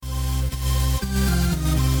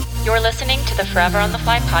You're listening to the Forever on the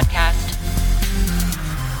Fly podcast.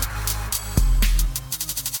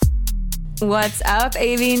 What's up,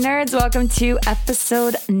 AV nerds? Welcome to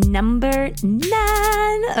episode number 9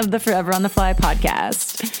 of the Forever on the Fly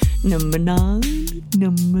podcast. Number 9. Do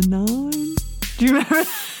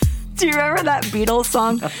you remember that Beatles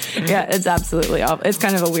song? Yeah, it's absolutely awful. It's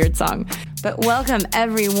kind of a weird song. But welcome,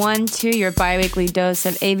 everyone, to your bi-weekly dose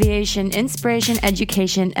of aviation, inspiration,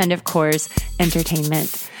 education, and, of course,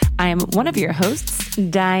 entertainment. I am one of your hosts,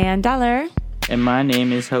 Diane Dollar. And my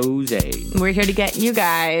name is Jose. We're here to get you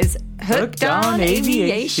guys hooked on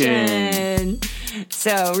aviation.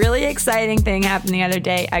 So, really exciting thing happened the other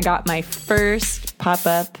day. I got my first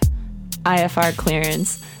pop-up IFR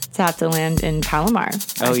clearance to have to land in Palomar.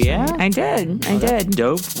 Oh, yeah? I did.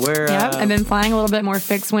 Dope. Where? Yep, I've been flying a little bit more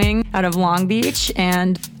fixed wing out of Long Beach,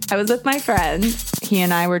 and I was with my friend. He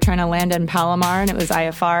and I were trying to land in Palomar, and it was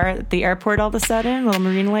IFR at the airport all of a sudden. Little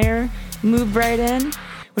marine layer moved right in,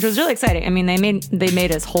 which was really exciting. I mean, they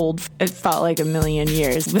made us hold. It felt like a million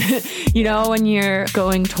years. You know, when you're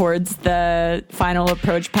going towards the final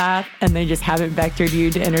approach path and they just haven't vectored you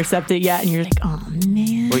to intercept it yet, and you're like, oh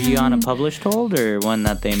man. Were you on a published hold or one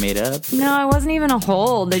that they made up? No, I wasn't even a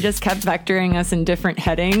hold. They just kept vectoring us in different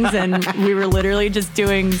headings, and we were literally just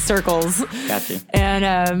doing circles. Gotcha.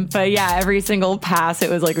 And but yeah, every single pass, it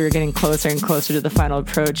was like we were getting closer and closer to the final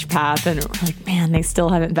approach path, and we're like, man, they still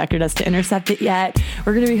haven't vectored us to intercept it yet.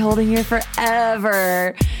 We're going to be holding here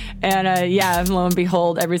forever. And yeah, lo and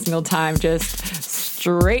behold, every single time, just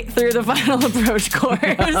straight through the final approach course.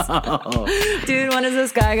 Dude, when is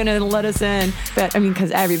this guy going to let us in? But I mean, because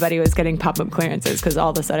everybody was getting pop-up clearances because all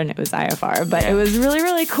of a sudden it was IFR. But it was really,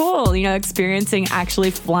 really cool, you know, experiencing actually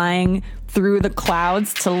flying through the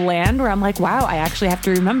clouds to land, where I'm like, wow, I actually have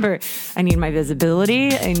to remember I need my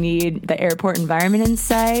visibility, I need the airport environment in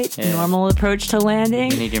sight, normal approach to landing.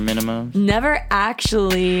 You need your minimum. Never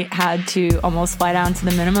actually had to almost fly down to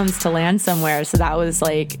the minimums to land somewhere. So that was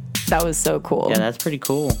so cool. Yeah, that's pretty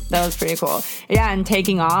cool. That was pretty cool. Yeah, and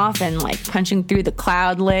taking off and like punching through the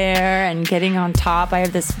cloud layer and getting on top. I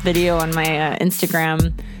have this video on my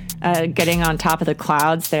Instagram, getting on top of the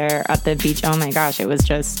clouds there at the beach. Oh my gosh, it was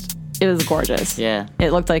gorgeous. Yeah.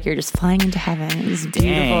 It looked like you're just flying into heaven. It was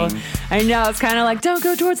beautiful. Dang. I know. It's kind of like, don't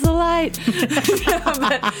go towards the light.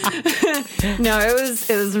 No,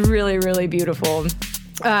 it was really, really beautiful.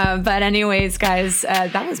 But anyways, guys,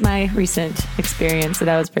 that was my recent experience. So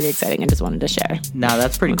that was pretty exciting. I just wanted to share. No,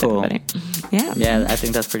 that's pretty cool. Everybody. Yeah. Yeah, I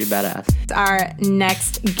think that's pretty badass. Our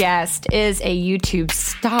next guest is a YouTube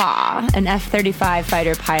star, an F-35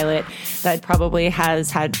 fighter pilot that probably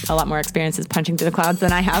has had a lot more experiences punching through the clouds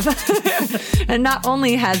than I have. And not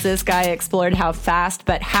only has this guy explored how fast,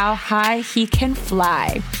 but how high he can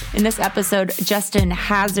fly. In this episode, Justin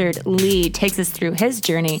Hazard Lee takes us through his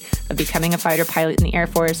journey of becoming a fighter pilot in the Air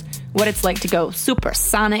Force, what it's like to go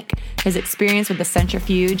supersonic, his experience with the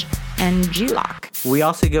centrifuge, and G-LOC. We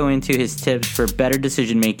also go into his tips for better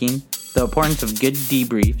decision making, the importance of good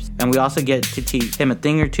debriefs, and we also get to teach him a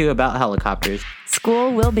thing or two about helicopters.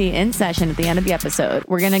 School will be in session at the end of the episode.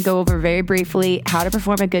 We're going to go over very briefly how to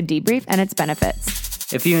perform a good debrief and its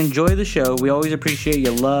benefits. If you enjoy the show, we always appreciate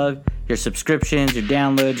your love, your subscriptions, your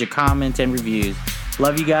downloads, your comments, and reviews.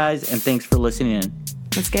 Love you guys, and thanks for listening in.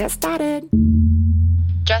 Let's get started.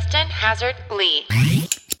 Justin Hazard Lee.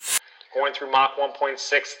 Going through Mach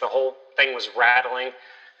 1.6, the whole thing was rattling.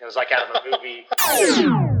 It was like out of a movie.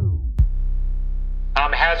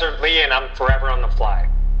 I'm Hazard Lee, and I'm forever on the fly.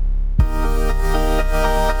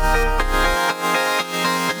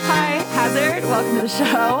 Hi, Hazard. Welcome to the show.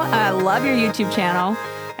 I love your YouTube channel.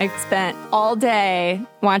 I've spent all day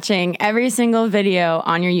watching every single video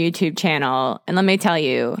on your YouTube channel. And let me tell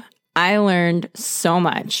you, I learned so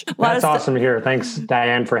much. That's awesome to hear. Thanks,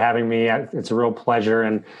 Diane, for having me. It's a real pleasure.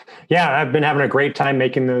 And yeah, I've been having a great time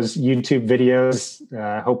making those YouTube videos.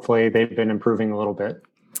 Hopefully they've been improving a little bit.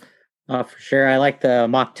 For sure. I like the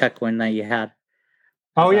Mach Tech one that you had.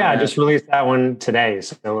 Oh yeah, I just released that one today.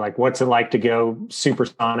 So like, what's it like to go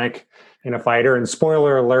supersonic in a fighter? And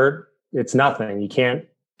spoiler alert, it's nothing. You can't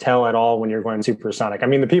tell at all when you're going supersonic. I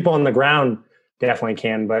mean, the people on the ground definitely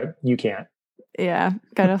can, but you can't. Yeah,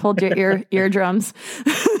 gotta hold your eardrums.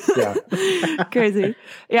 Yeah. Crazy.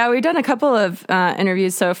 Yeah, we've done a couple of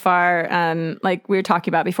interviews so far. Like we were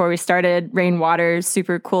talking about before we started, Rainwater,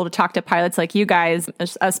 super cool to talk to pilots like you guys,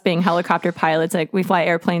 us being helicopter pilots. Like we fly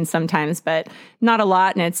airplanes sometimes, but not a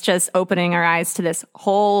lot. And it's just opening our eyes to this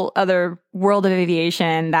whole other world of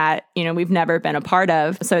aviation that, you know, we've never been a part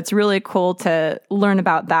of. So it's really cool to learn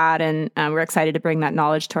about that. And we're excited to bring that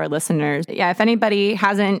knowledge to our listeners. Yeah, if anybody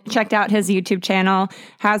hasn't checked out his YouTube channel,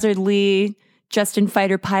 Hazard Lee Justin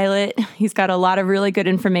Fighter Pilot. He's got a lot of really good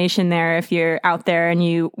information there if you're out there and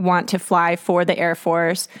you want to fly for the Air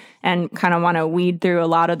Force and kind of want to weed through a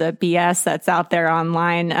lot of the BS that's out there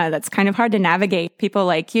online. That's kind of hard to navigate. People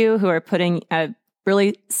like you who are putting a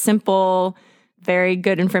really simple, very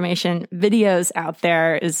good information videos out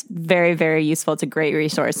there is very, very useful. It's a great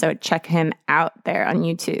resource. So check him out there on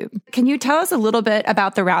YouTube. Can you tell us a little bit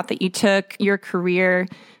about the route that you took, your career?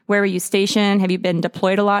 Where were you stationed? Have you been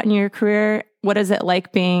deployed a lot in your career? What is it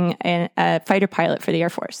like being a fighter pilot for the Air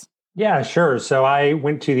Force? Yeah, sure. So I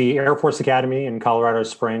went to the Air Force Academy in Colorado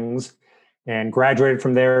Springs and graduated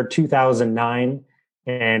from there 2009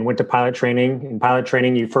 and went to pilot training. In pilot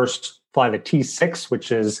training, you first fly the T6,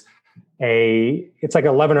 which is it's like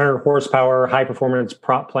 1,100 horsepower, high performance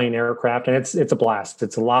prop plane aircraft. And it's a blast.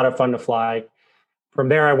 It's a lot of fun to fly. From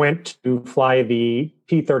there, I went to fly the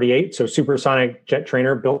P-38, so supersonic jet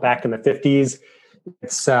trainer built back in the 50s.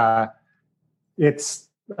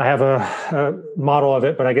 I have a model of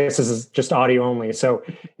it, but I guess this is just audio only. So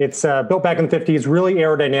it's built back in the 50s, really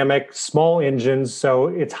aerodynamic, small engines. So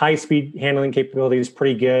its high speed handling capability is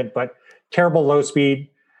pretty good, but terrible low speed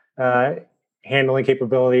handling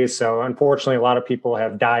capabilities. So unfortunately, a lot of people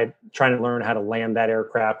have died trying to learn how to land that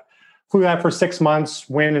aircraft. Flew that for 6 months,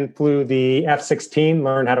 went and flew the F-16,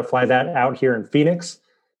 learned how to fly that out here in Phoenix.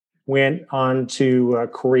 Went on to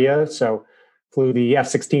Korea, so flew the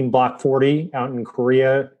F-16 Block 40 out in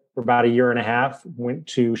Korea for about a year and a half. Went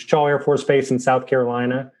to Shaw Air Force Base in South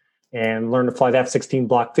Carolina and learned to fly the F-16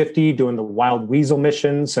 Block 50, doing the Wild Weasel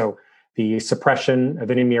mission, so the suppression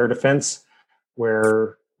of enemy air defense,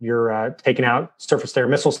 where you're taking out surface-to-air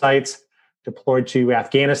missile sites. Deployed to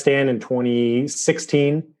Afghanistan in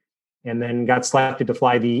 2016. And then got selected to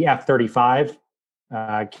fly the F-35.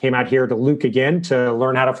 Came out here to Luke again to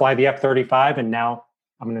learn how to fly the F-35. And now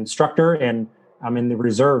I'm an instructor and I'm in the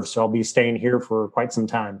reserve. So I'll be staying here for quite some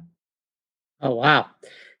time. Oh, wow.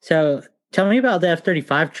 So tell me about the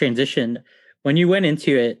F-35 transition. When you went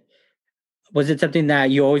into it, was it something that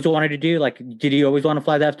you always wanted to do? Like, did you always want to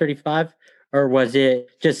fly the F-35? Or was it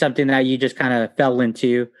just something that you just kind of fell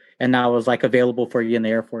into and that was like available for you in the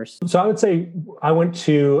Air Force? So I would say I went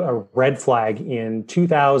to a Red Flag in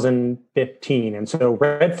 2015. And so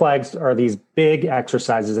Red Flags are these big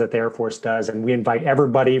exercises that the Air Force does. And we invite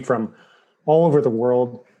everybody from all over the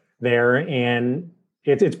world there. And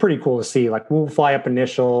it's pretty cool to see. Like, we'll fly up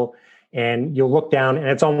initial and you'll look down and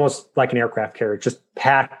it's almost like an aircraft carrier, just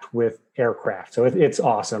packed with aircraft. So it's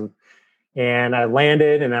awesome. And I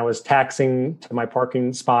landed and I was taxiing to my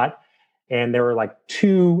parking spot. And there were like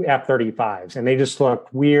 2 F-35s and they just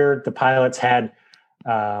looked weird. The pilots had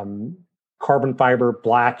carbon fiber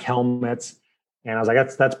black helmets. And I was like,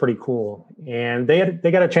 that's pretty cool. And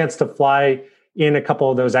they got a chance to fly in a couple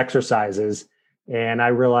of those exercises. And I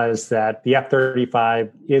realized that the F-35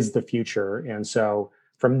 is the future. And so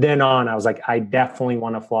from then on, I was like, I definitely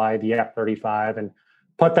want to fly the F-35 and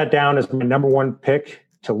put that down as my number one pick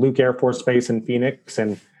to Luke Air Force Base in Phoenix.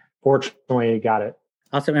 And fortunately got it.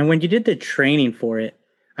 Awesome. And when you did the training for it,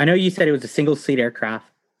 I know you said it was a single seat aircraft.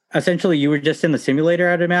 Essentially, you were just in the simulator,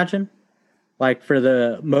 I'd imagine, like for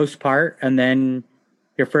the most part. And then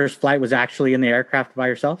your first flight was actually in the aircraft by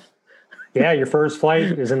yourself. Yeah, your first flight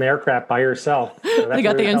is in the aircraft by yourself. So they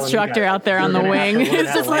got the instructor out there on the wing.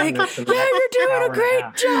 It's just like, yeah, you're doing a great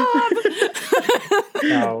job.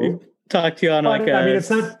 So, talk to you on like I mean, it's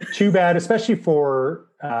not too bad, especially for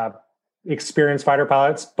experienced fighter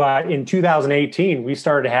pilots. But in 2018, we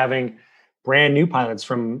started having brand new pilots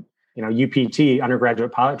from, UPT,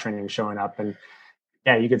 undergraduate pilot training, showing up. And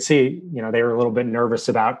yeah, you could see, they were a little bit nervous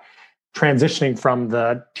about transitioning from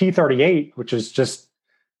the T-38, which is just,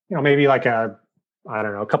 maybe like a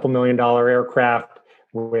couple $1 million aircraft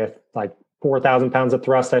with like 4,000 pounds of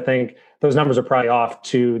thrust. I think those numbers are probably off,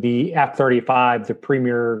 to the F-35, the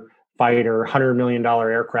premier fighter, $100 million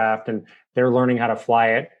aircraft. And they're learning how to fly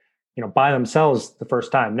it, by themselves the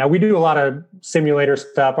first time. Now we do a lot of simulator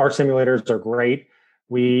stuff. Our simulators are great.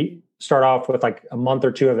 We start off with like a month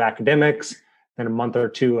or two of academics, then a month or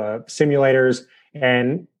two of simulators.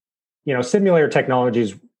 And, simulator technology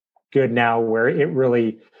is good now where it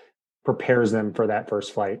really prepares them for that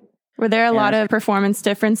first flight. Were there a lot of performance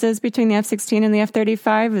differences between the F-16 and the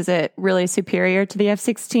F-35? Is it really superior to the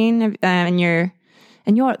F-16 in your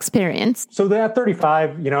experience? So the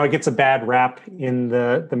F-35, it gets a bad rap in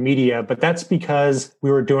the media, but that's because we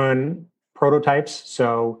were doing prototypes.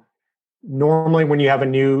 So normally when you have a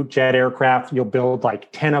new jet aircraft, you'll build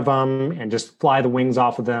like 10 of them and just fly the wings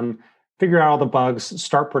off of them, figure out all the bugs,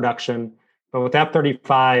 start production. But with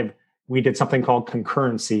F-35, we did something called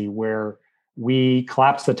concurrency, where we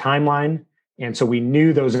collapsed the timeline And so we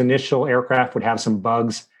knew those initial aircraft would have some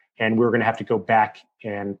bugs and we were going to have to go back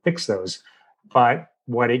and fix those. But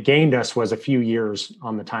what it gained us was a few years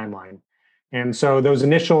on the timeline. And so those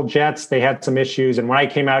initial jets, they had some issues. And when I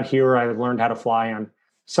came out here, I learned how to fly on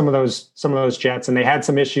some of those jets, and they had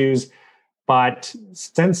some issues. But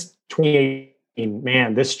since 2018,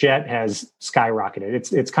 man, this jet has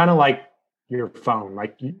skyrocketed. It's kind of like your phone.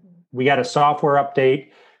 Like we got a software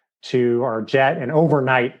update to our jet, and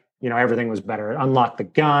overnight, everything was better. It unlocked the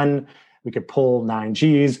gun. We could pull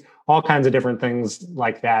 9Gs, all kinds of different things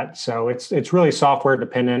like that. So it's really software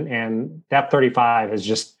dependent, and the F-35 has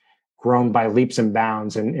just grown by leaps and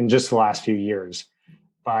bounds in just the last few years.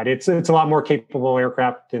 But it's a lot more capable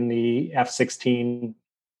aircraft than the F-16.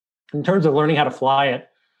 In terms of learning how to fly it,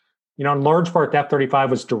 in large part, the F-35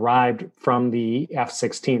 was derived from the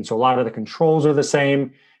F-16. So a lot of the controls are the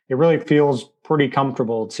same. It really feels pretty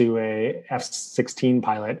comfortable to a F-16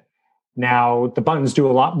 pilot. Now, the buttons do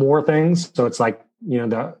a lot more things. So it's like,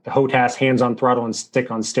 the HOTAS hands on throttle and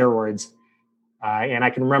stick on steroids. And I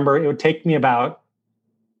can remember it would take me about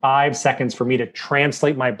 5 seconds for me to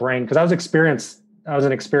translate my brain, because I was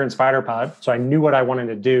an experienced fighter pilot, so I knew what I wanted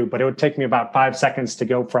to do, but it would take me about 5 seconds to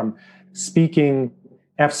go from speaking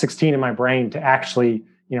F-16 in my brain to actually,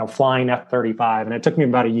 flying F-35. And it took me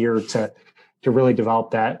about a year to really develop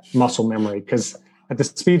that muscle memory, because at the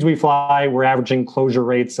speeds we fly, we're averaging closure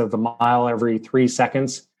rates of a mile every 3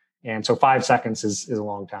 seconds. And so 5 seconds is a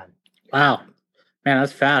long time. Wow. Man,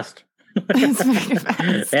 that's fast.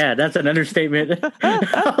 Yeah, that's an understatement.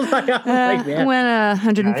 I was like, man. Went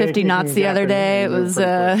 150 knots the other day. It was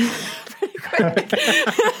pretty quick.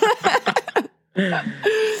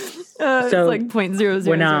 It's like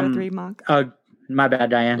 0.0003 Mach. Oh, my bad,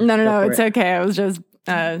 Diane. No, it's okay. I was just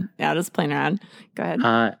just playing around. Go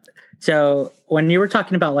ahead. So when you were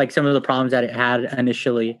talking about like some of the problems that it had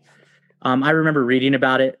initially, I remember reading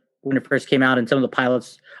about it when it first came out, and some of the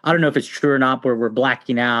pilots, I don't know if it's true or not, but were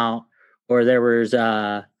blacking out, or there was,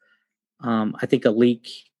 I think, a leak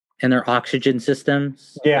in their oxygen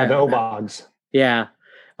systems. Yeah, the OBOGs. Yeah.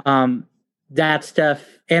 That stuff.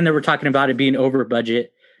 And they were talking about it being over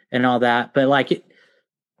budget and all that. But like,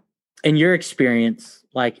 in your experience,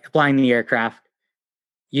 like flying the aircraft,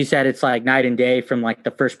 you said it's like night and day from like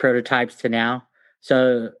the first prototypes to now.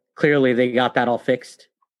 So clearly they got that all fixed.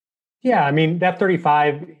 Yeah, I mean, the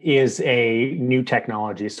F-35 is a new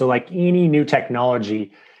technology. So like any new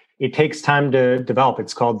technology, it takes time to develop.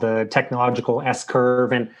 It's called the technological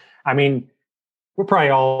S-curve. And I mean, we're probably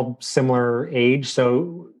all similar age.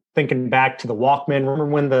 So thinking back to the Walkman, remember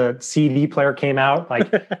when the CD player came out?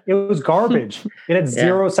 Like it was garbage. It had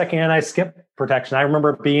 0-second anti-skip protection. I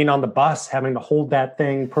remember being on the bus, having to hold that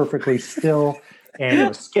thing perfectly still, and it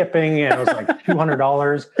was skipping, and it was like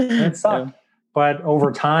 $200, and it sucked. But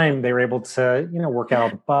over time, they were able to, work out all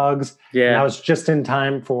the bugs. Yeah. And that was just in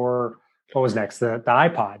time for what was next, the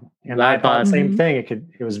iPod. And the iPod, same thing.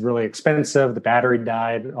 It was really expensive. The battery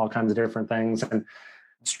died, all kinds of different things, and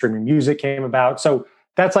streaming music came about. So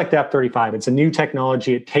that's like the F-35. It's a new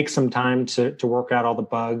technology. It takes some time to work out all the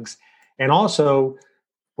bugs. And also,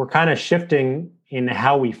 we're kind of shifting in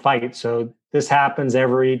how we fight. So this happens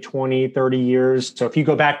every 20, 30 years. So if you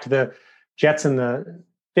go back to the jets in the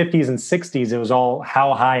 50s and 60s, it was all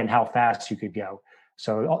how high and how fast you could go.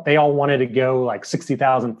 So they all wanted to go like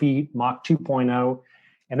 60,000 feet, Mach 2.0.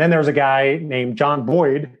 And then there was a guy named John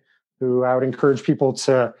Boyd, who I would encourage people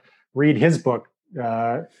to read his book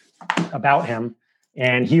about him.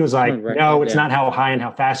 And he was like, no, it's not how high and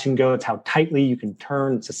how fast you can go. It's how tightly you can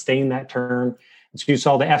turn and sustain that turn. And so you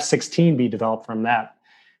saw the F-16 be developed from that.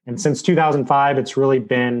 And since 2005, it's really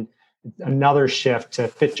been another shift to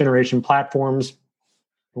fifth generation platforms,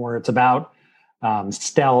 where it's about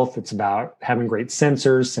stealth. It's about having great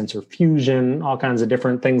sensors, sensor fusion, all kinds of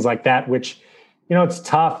different things like that, which, it's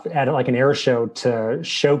tough at like an air show to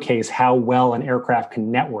showcase how well an aircraft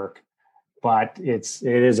can network, but it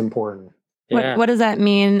is important. Yeah. What does that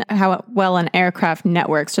mean, how well an aircraft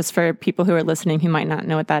networks, just for people who are listening who might not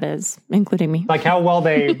know what that is, including me? Like how well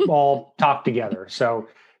they all talk together. So,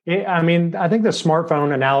 I think the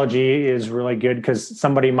smartphone analogy is really good, because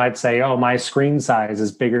somebody might say, oh, my screen size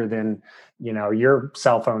is bigger than, your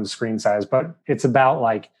cell phone screen size. But it's about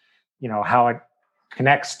like, how it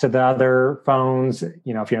connects to the other phones. If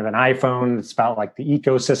you have an iPhone, it's about like the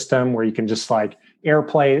ecosystem where you can just like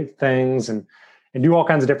AirPlay things and do all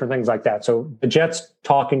kinds of different things like that. So the jets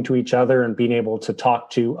talking to each other and being able to talk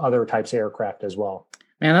to other types of aircraft as well.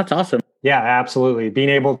 Man, that's awesome. Yeah, absolutely. Being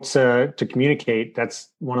able to communicate, that's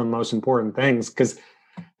one of the most important things, because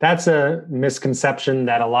that's a misconception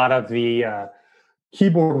that a lot of the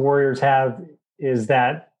keyboard warriors have, is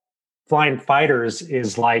that flying fighters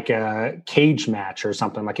is like a cage match or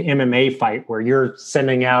something, like an MMA fight where you're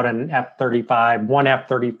sending out an F-35, one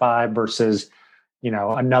F-35 versus,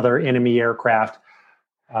 another enemy aircraft.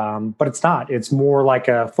 But it's not. It's more like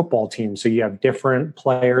a football team. So you have different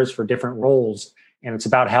players for different roles, and it's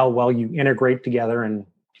about how well you integrate together, and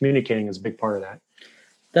communicating is a big part of that.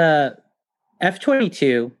 The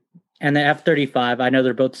F-22 and the F-35, I know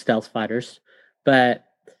they're both stealth fighters, but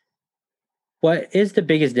what is the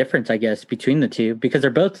biggest difference, I guess, between the two? Because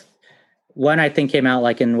they're both, one I think came out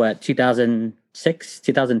like in 2006,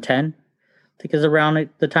 2010, I think is around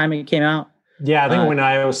the time it came out. Yeah, I think it went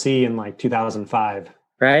IOC in like 2005.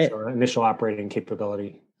 Right. So initial operating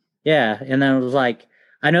capability. Yeah. And then it was like,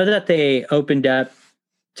 I know that they opened up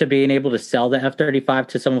to being able to sell the F-35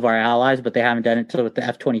 to some of our allies, but they haven't done it with the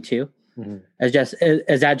F-22. Mm-hmm.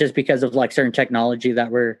 Is that just because of like certain technology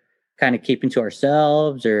that we're kind of keeping to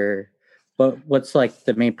ourselves, or what's like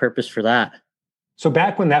the main purpose for that? So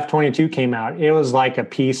back when the F-22 came out, it was like a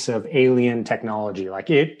piece of alien technology. Like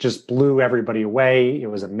it just blew everybody away. It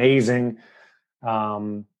was amazing.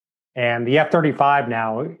 And the F-35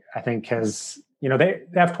 now, I think has, the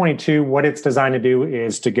F-22, what it's designed to do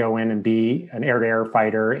is to go in and be an air-to-air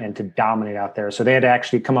fighter and to dominate out there. So they had to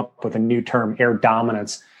actually come up with a new term, air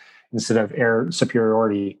dominance, instead of air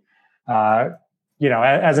superiority. As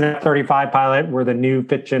an F-35 pilot, we're the new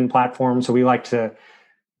fifth-gen platform. So we like to,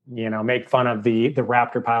 make fun of the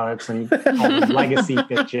Raptor pilots and call them legacy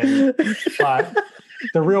fifth-gen. But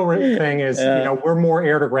the real thing is, we're more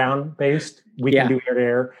air-to-ground based. We can do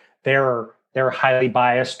air-to-air. They're highly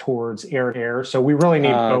biased towards air-to-air. So we really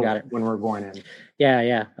need both when we're going in.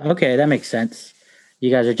 Yeah. Okay, that makes sense.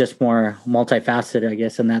 You guys are just more multifaceted, I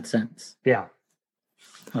guess, in that sense. Yeah.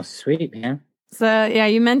 Oh, sweet, man. So, yeah,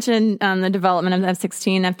 you mentioned the development of the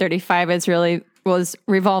F-16, F-35 was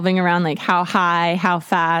revolving around like how high, how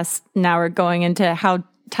fast. Now we're going into how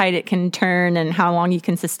tight it can turn and how long you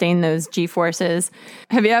can sustain those G-forces.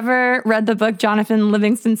 Have you ever read the book Jonathan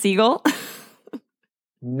Livingston Seagull?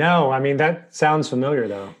 No, I mean, that sounds familiar,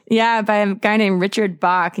 though. Yeah, by a guy named Richard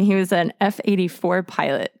Bach, and he was an F-84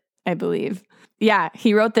 pilot, I believe. Yeah,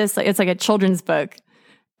 he wrote this, it's like a children's book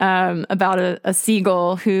about a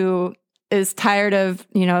seagull who is tired of,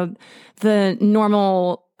 the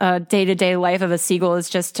normal day-to-day life of a seagull is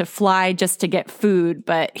just to fly, just to get food.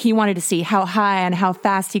 But he wanted to see how high and how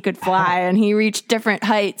fast he could fly. And he reached different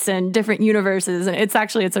heights and different universes. And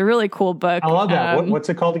it's a really cool book. I love that. What's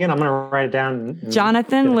it called again? I'm going to write it down.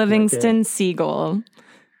 Jonathan Livingston Seagull.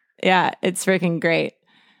 Yeah, it's freaking great.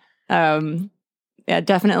 Yeah,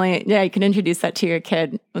 definitely. Yeah, you can introduce that to your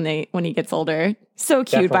kid when he gets older. So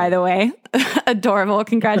cute, definitely. By the way. Adorable.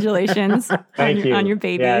 Congratulations on your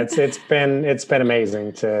baby. Yeah, it's been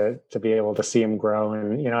amazing to be able to see him grow,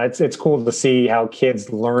 and it's cool to see how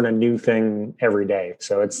kids learn a new thing every day.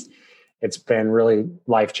 So it's been really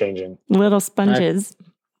life-changing. Little sponges.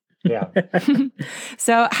 Yeah.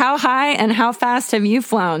 So how high and how fast have you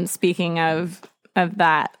flown, speaking of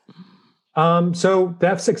that? So the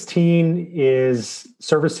F-16 is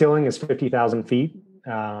service ceiling is 50,000 feet.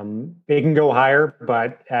 They can go higher,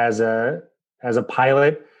 but as a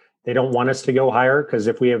pilot, they don't want us to go higher because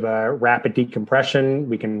if we have a rapid decompression,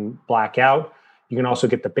 we can black out. You can also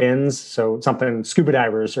get the bends. So something scuba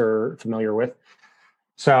divers are familiar with.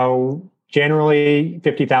 So generally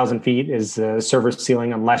 50,000 feet is the service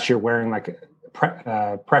ceiling unless you're wearing like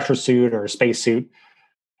a pressure suit or a space suit.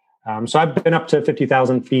 So I've been up to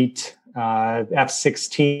 50,000 feet.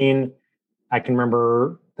 F-16, I can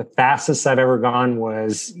remember the fastest I've ever gone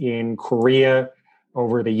was in Korea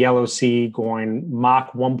over the Yellow Sea going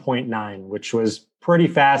Mach 1.9, which was pretty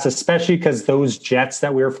fast, especially because those jets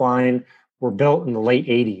that we were flying were built in the late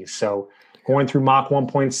 80s. So going through Mach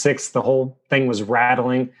 1.6, the whole thing was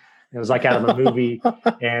rattling. It was like out of a movie.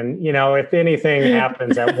 And, if anything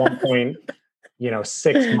happens at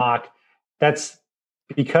 1.6 Mach, that's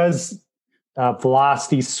because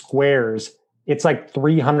velocity squares, it's like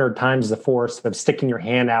 300 times the force of sticking your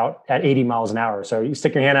hand out at 80 miles an hour. So you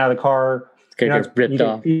stick your hand out of the car, you can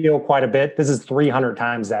feel quite a bit. This is 300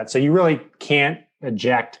 times that. So you really can't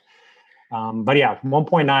eject. But yeah,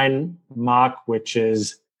 1.9 Mach, which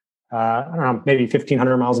is, I don't know, maybe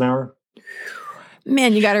 1,500 miles an hour.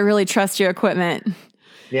 Man, you got to really trust your equipment.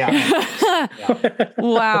 Yeah. Yeah.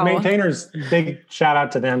 Wow. The maintainers, big shout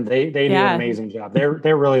out to them. They do an amazing job.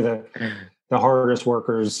 They're really the hardest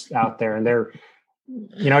workers out there. And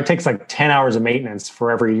it takes like 10 hours of maintenance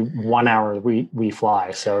for every 1 hour we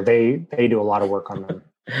fly. So they do a lot of work on them.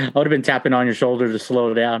 I would have been tapping on your shoulder to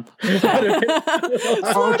slow down. Slow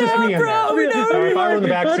down, bro. If I were in the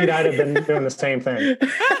backseat, I'd have been doing the same thing.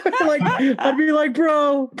 I'd be like,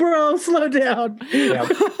 bro, slow down. Yeah.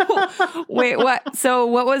 Wait, what? So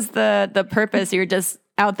what was the purpose? You're just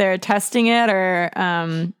out there testing it, or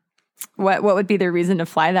what would be the reason to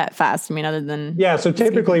fly that fast? I mean, other than so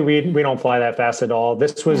typically we don't fly that fast at all.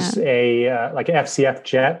 This was a like an FCF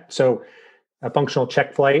jet, so a functional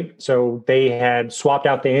check flight. So they had swapped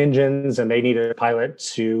out the engines and they needed a pilot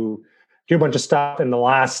to do a bunch of stuff. And the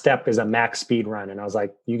last step is a max speed run. And I was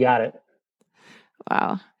like, you got it.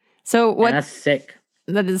 Wow. So what? That's sick.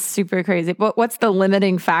 That is super crazy. But what's the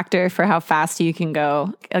limiting factor for how fast you can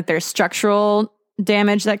go? Like there's structural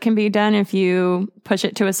damage that can be done if you push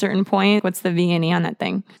it to a certain point. What's the VNE on that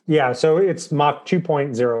thing? Yeah. So it's Mach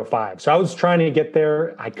 2.05. So I was trying to get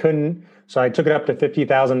there. I couldn't. So I took it up to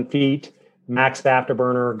 50,000 feet. Maxed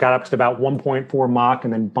afterburner, got up to about 1.4 Mach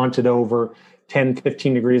and then bunted over 10,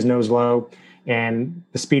 15 degrees nose low. And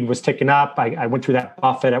the speed was ticking up. I went through that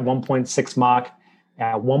buffet at 1.6 Mach.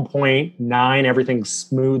 At 1.9, everything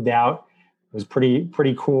smoothed out. It was pretty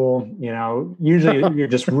cool. You know, usually you're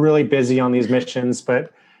just really busy on these missions,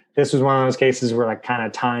 but this was one of those cases where like kind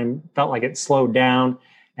of time felt like it slowed down.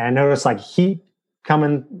 And I noticed like heat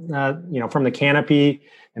coming, from the canopy.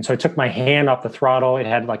 And so I took my hand off the throttle. It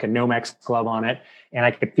had like a Nomex glove on it, and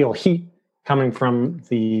I could feel heat coming from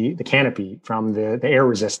the canopy, from the air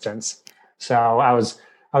resistance. So I was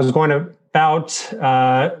going to about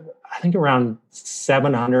I think around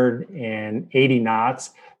 780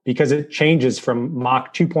 knots, because it changes from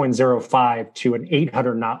Mach 2.05 to an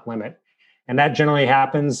 800 knot limit, and that generally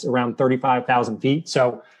happens around 35,000 feet.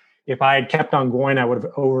 So if I had kept on going, I would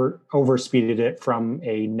have overspeeded it from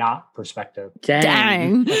a knot perspective.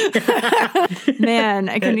 Dang. Man,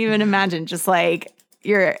 I couldn't even imagine just like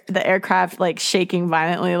the aircraft like shaking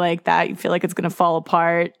violently like that. You feel like it's going to fall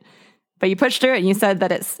apart. But you pushed through it and you said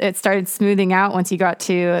that it started smoothing out once you got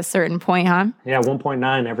to a certain point, huh? Yeah,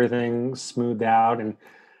 1.9, everything smoothed out. And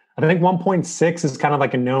I think 1.6 is kind of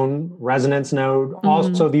like a known resonance node. Mm-hmm.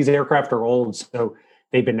 Also, these aircraft are old, so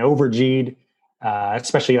they've been over-G'd.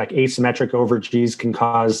 Especially like asymmetric over-Gs can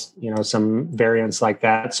cause, some variance like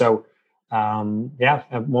that. So, at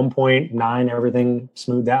 1.9, everything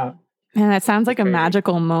smoothed out. Man, that sounds like a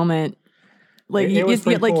magical moment. Like you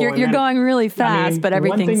feel like you're going really fast, but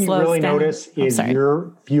everything slows down. One thing you really notice is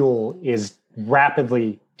your fuel is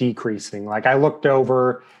rapidly decreasing. Like I looked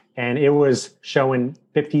over and it was showing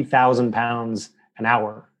 50,000 pounds an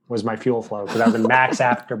hour was my fuel flow, because I was in max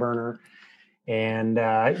afterburner. And,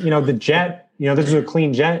 the jet, this is a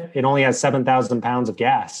clean jet. It only has 7,000 pounds of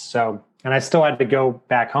gas. So, and I still had to go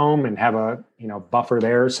back home and have a, buffer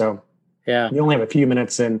there. So yeah, you only have a few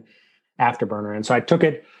minutes in afterburner. And so I took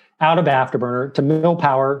it out of afterburner to mill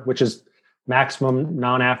power, which is maximum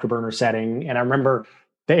non-afterburner setting. And I remember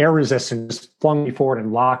the air resistance flung me forward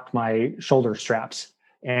and locked my shoulder straps.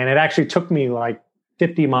 And it actually took me like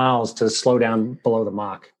 50 miles to slow down below the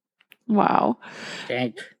Mach. Wow.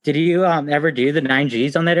 Dang. Did you ever do the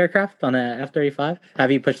 9Gs on that aircraft, on the F-35?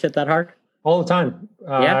 Have you pushed it that hard? All the time.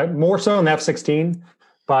 More so on the F-16.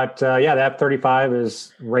 But the F-35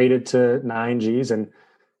 is rated to 9Gs. And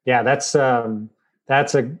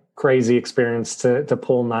that's a crazy experience to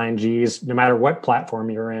pull 9Gs, no matter what platform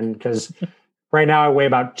you're in. Because right now I weigh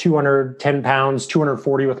about 210 pounds,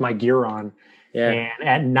 240 with my gear on. Yeah. And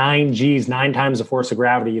at 9Gs, 9 times the force of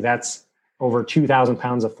gravity, that's over 2,000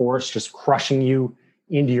 pounds of force just crushing you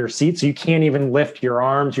into your seat. So you can't even lift your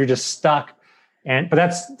arms. You're just stuck.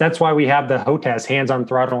 But that's why we have the HOTAS, hands on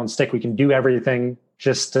throttle and stick. We can do everything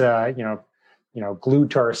just,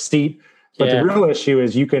 glued to our seat. But the real issue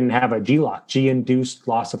is you can have a G-LOC, G-induced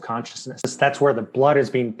loss of consciousness. That's where the blood is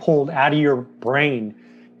being pulled out of your brain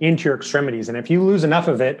into your extremities. And if you lose enough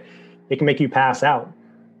of it, it can make you pass out.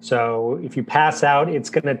 So if you pass out, it's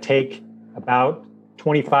going to take about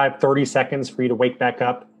 25, 30 seconds for you to wake back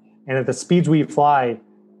up. And at the speeds we fly,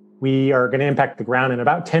 we are going to impact the ground in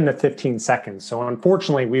about 10 to 15 seconds. So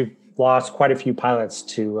unfortunately, we've lost quite a few pilots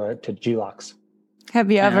to G-LOCs. Have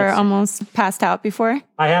you ever almost passed out before?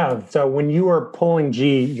 I have. So when you are pulling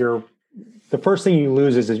G, the first thing you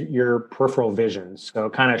lose is your peripheral vision. So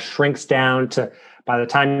it kind of shrinks down to, by the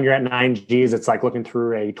time you're at 9Gs, it's like looking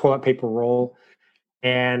through a toilet paper roll.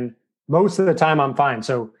 And most of the time I'm fine.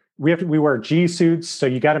 So we wear G suits. So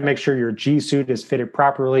you got to make sure your G suit is fitted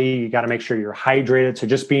properly. You got to make sure you're hydrated. So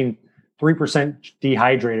just being 3%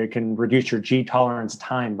 dehydrated can reduce your G tolerance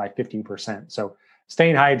time by 15%. So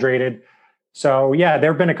staying hydrated. So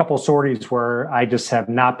there have been a couple of sorties where I just have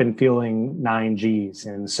not been feeling 9Gs.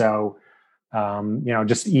 And so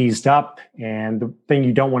just eased up. And the thing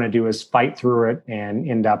you don't want to do is fight through it and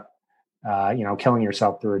end up, killing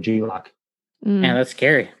yourself through a G-lock. Man, that's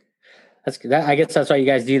scary. I guess that's why you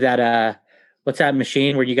guys do that. What's that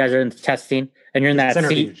machine where you guys are in testing and you're in that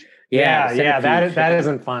Centrifuge. seat? Yeah, that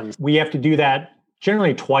isn't fun. We have to do that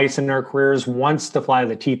generally twice in our careers. Once to fly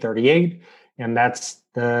the T-38, and I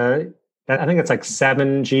think it's like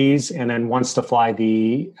 7 Gs, and then once to fly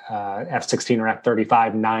the F-16 or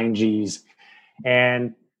F-35, 9 Gs.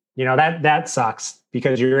 And that sucks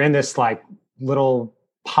because you're in this like little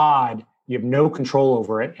pod. You have no control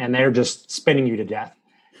over it, and they're just spinning you to death.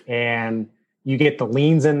 And you get the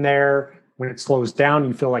leans in there. When it slows down,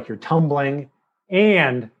 you feel like you're tumbling.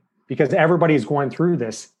 And because everybody's going through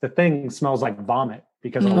this, the thing smells like vomit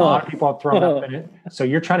because a lot of people have thrown up in it. So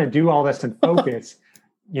you're trying to do all this and focus,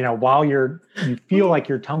 while you feel like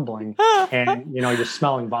you're tumbling and, you're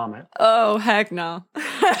smelling vomit. Oh, heck no.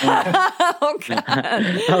 Oh, God.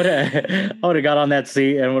 I would have got on that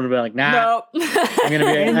seat and would have been like, nah. Nope. I'm going to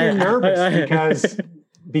be and you're nervous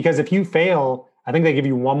because if you fail, I think they give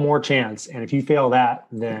you one more chance. And if you fail that,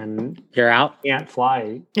 then you're out. You can't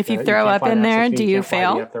fly. If you throw up in there, do you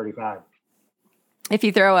fail? F-35. If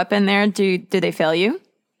you throw up in there, do they fail you?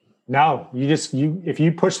 No, if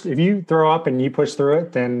you throw up and you push through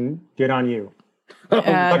it, then good on you.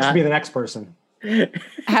 Let's be the next person.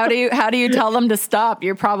 How do you tell them to stop?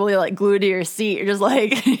 You're probably like glued to your seat. You're just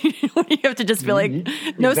like, you have to just be like,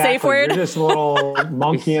 no safe word. You're just a little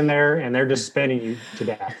monkey in there and they're just spinning you to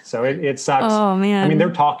death. So it sucks. Oh man. I mean, they're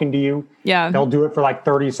talking to you. Yeah. They'll do it for like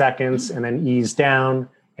 30 seconds and then ease down.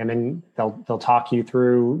 And then they'll talk you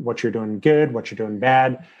through what you're doing good, what you're doing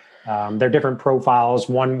bad. They're different profiles,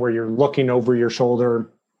 one where you're looking over your shoulder,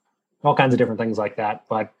 all kinds of different things like that.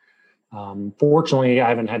 But fortunately, I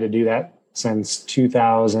haven't had to do that since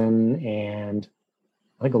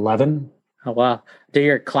 2011. Oh, wow. Do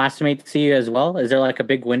your classmates see you as well? Is there like a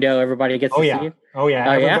big window everybody gets to see you? Oh, yeah.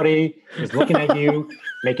 Everybody is looking at you,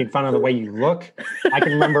 making fun of the way you look. I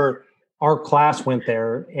can remember our class went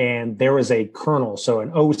there and there was a colonel, so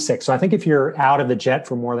an 06. So I think if you're out of the jet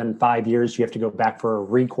for more than 5 years, you have to go back for a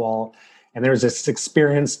requal. And there's this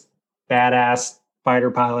experienced, badass fighter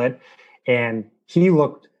pilot. And he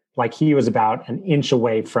looked like he was about an inch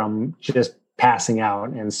away from just passing out.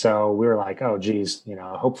 And so we were like, oh, geez,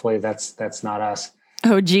 hopefully that's not us.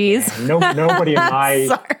 Oh, geez. Nobody in my...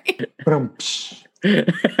 Sorry.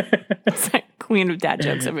 It's like queen of dad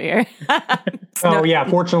jokes over here. Yeah.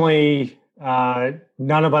 Fortunately,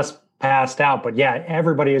 none of us passed out. But yeah,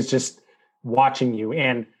 everybody is just watching you.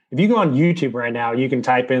 And if you go on YouTube right now, you can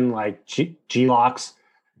type in like G-locks,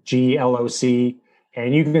 GLOC,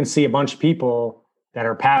 and you can see a bunch of people that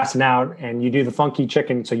are passing out, and you do the funky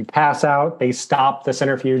chicken. So you pass out, they stop the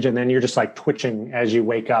centrifuge, and then you're just like twitching as you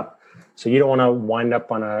wake up. So you don't want to wind up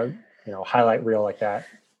on a highlight reel like that.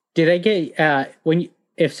 Do they get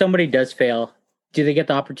if somebody does fail, do they get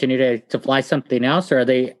the opportunity to fly something else, or are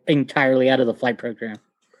they entirely out of the flight program?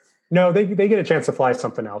 No, they get a chance to fly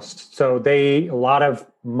something else. So a lot of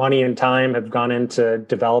money and time have gone into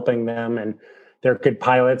developing them, and they're good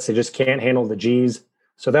pilots. They just can't handle the G's.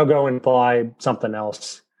 So they'll go and fly something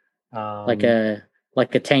else. Like a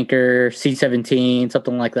tanker, C-17,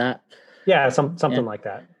 something like that. Yeah, something like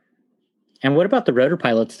that. And what about the rotor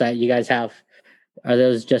pilots that you guys have? Are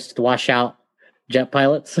those just washout jet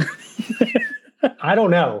pilots? I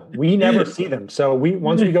don't know. We never see them. So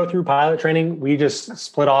once we go through pilot training, we just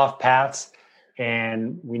split off paths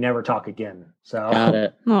and we never talk again. So got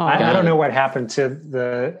it. I don't know what happened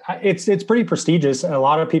to it's pretty prestigious. A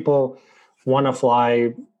lot of people want to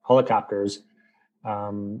fly helicopters.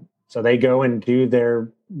 So they go and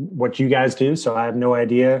do what you guys do. So I have no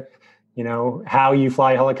idea, how you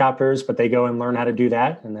fly helicopters, but they go and learn how to do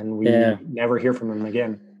that. And then we never hear from them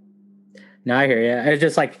again. No, I hear you. It's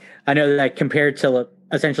just like, I know that compared to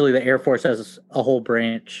essentially the Air Force as a whole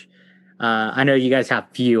branch, I know you guys have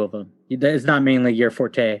few of them. It's not mainly your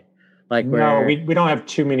forte. No, we don't have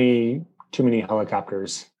too many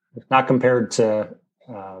helicopters, not compared to,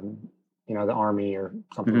 the Army or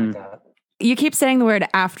something like that. You keep saying the word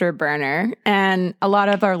afterburner, and a lot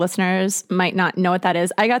of our listeners might not know what that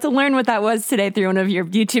is. I got to learn what that was today through one of your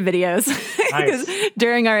YouTube videos. Because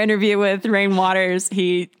during our interview with Rain Waters,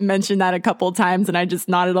 he mentioned that a couple of times, and I just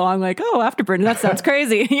nodded along like, oh, afterburner, that sounds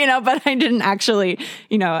crazy, but I didn't actually,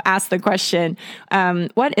 ask the question.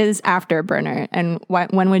 What is afterburner, and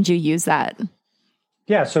when would you use that?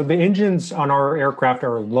 Yeah, so the engines on our aircraft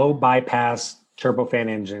are low bypass turbofan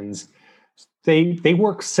engines. They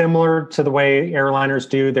work similar to the way airliners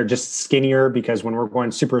do. They're just skinnier because when we're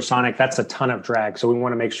going supersonic, that's a ton of drag. So we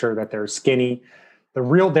want to make sure that they're skinny. The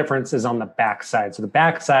real difference is on the backside. So the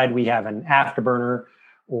backside, we have an afterburner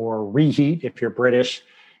or reheat if you're British.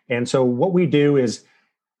 And so what we do is,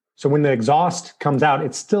 so when the exhaust comes out,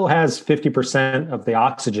 it still has 50% of the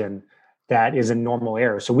oxygen that is in normal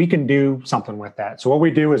air. So we can do something with that. So what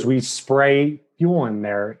we do is we spray fuel in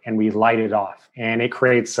there and we light it off. And it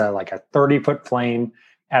creates like a 30-foot flame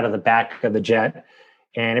out of the back of the jet.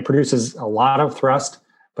 And it produces a lot of thrust,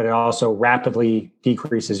 but it also rapidly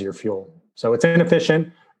decreases your fuel. So it's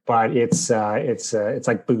inefficient, but it's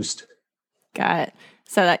like boost. Got it.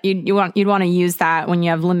 So that you'd want to use that when you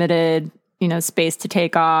have limited, space to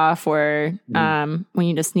take off, or when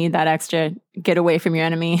you just need that extra get away from your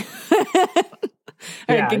enemy.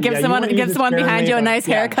 Give someone behind you a nice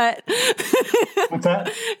haircut. What's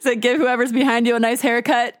that? So give whoever's behind you a nice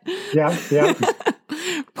haircut. Yeah.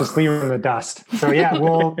 Just leave them in the dust. So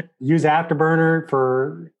we'll use afterburner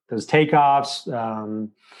for those takeoffs.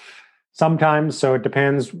 Sometimes, so it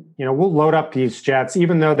depends, we'll load up these jets,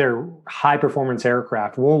 even though they're high performance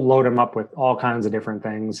aircraft, we'll load them up with all kinds of different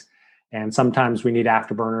things. And sometimes we need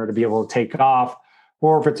afterburner to be able to take off,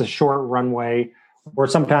 or if it's a short runway, or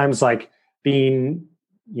sometimes like being,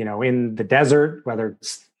 in the desert, whether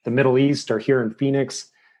it's the Middle East or here in Phoenix,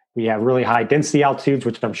 we have really high density altitudes,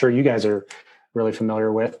 which I'm sure you guys are really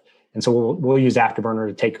familiar with. And so we'll use afterburner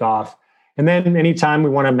to take off. And then anytime we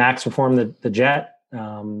want to max perform the jet,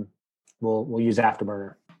 we'll use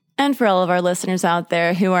afterburner. And for all of our listeners out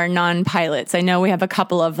there who are non-pilots, I know we have a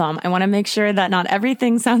couple of them. I want to make sure that not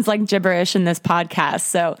everything sounds like gibberish in this podcast.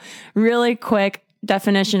 So really quick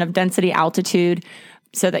definition of density altitude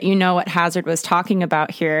so that you know what Hazard was talking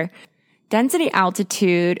about here. Density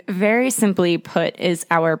altitude, very simply put, is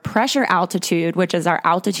our pressure altitude, which is our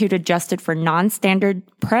altitude adjusted for non-standard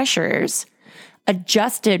pressures,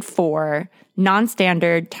 adjusted for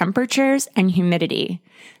non-standard temperatures and humidity.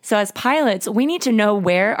 So as pilots, we need to know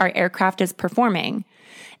where our aircraft is performing.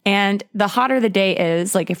 And the hotter the day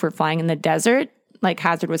is, like if we're flying in the desert, like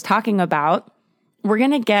Hazard was talking about, we're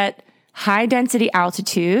going to get high density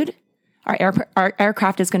altitude. Our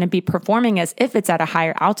aircraft is going to be performing as if it's at a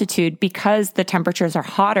higher altitude because the temperatures are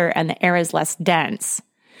hotter and the air is less dense.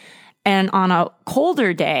 And on a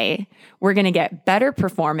colder day, we're going to get better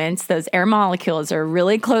performance. Those air molecules are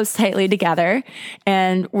really close tightly together,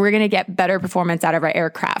 and we're going to get better performance out of our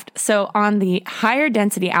aircraft. So on the higher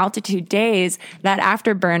density altitude days, that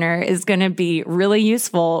afterburner is going to be really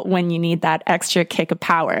useful when you need that extra kick of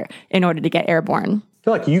power in order to get airborne. I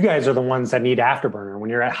feel like you guys are the ones that need afterburner when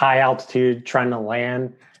you're at high altitude trying to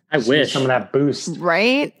land. I wish some of that boost.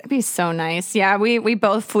 Right? It'd be so nice. Yeah, we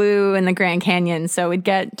both flew in the Grand Canyon, so we'd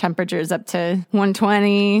get temperatures up to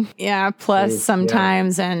 120, plus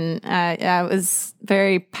sometimes. Yeah. And it was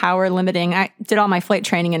very power limiting. I did all my flight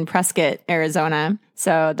training in Prescott, Arizona.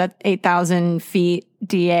 So that's 8,000 feet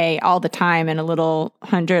DA all the time in a little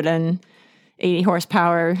 180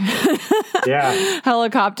 horsepower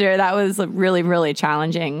helicopter. That was really, really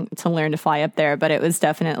challenging to learn to fly up there, but it was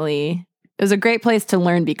a great place to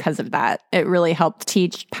learn because of that. It really helped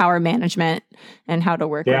teach power management and how to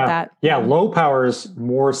work with that. Yeah, low power is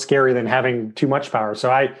more scary than having too much power. So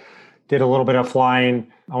I did a little bit of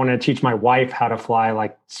flying. I wanted to teach my wife how to fly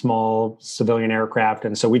like small civilian aircraft.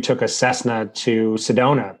 And so we took a Cessna to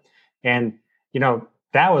Sedona. And,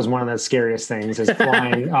 that was one of the scariest things is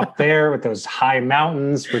flying up there with those high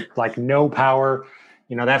mountains with like no power.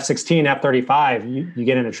 The F-16, F-35, you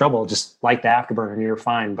get into trouble, just light the afterburner and you're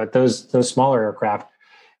fine. But those smaller aircraft,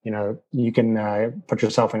 you can put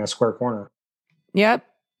yourself in a square corner. Yep.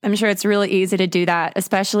 I'm sure it's really easy to do that,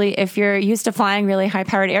 especially if you're used to flying really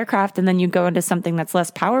high-powered aircraft and then you go into something that's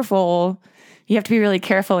less powerful. You have to be really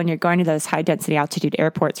careful when you're going to those high-density altitude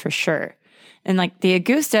airports for sure. And like the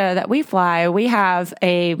Augusta that we fly, we have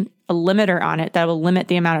a limiter on it that will limit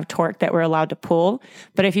the amount of torque that we're allowed to pull.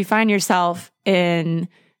 But if you find yourself in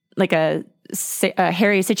like a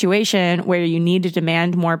hairy situation where you need to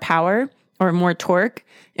demand more power or more torque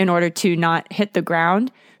in order to not hit the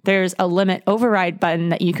ground, there's a limit override button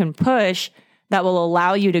that you can push that will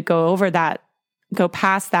allow you to go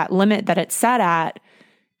past that limit that it's set at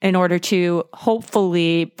in order to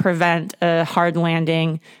hopefully prevent a hard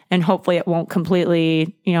landing, and hopefully it won't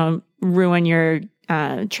completely, ruin your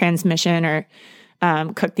transmission or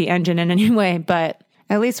cook the engine in any way. But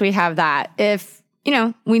at least we have that if,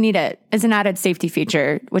 we need it as an added safety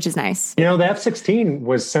feature, which is nice. The F-16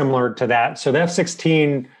 was similar to that. So the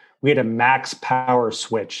F-16, we had a max power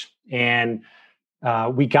switch, and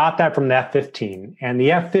we got that from the F-15. And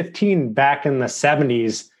the F-15 back in the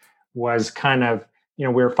 70s was kind of, we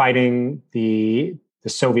were fighting the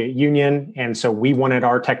Soviet Union. And so we wanted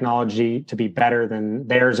our technology to be better than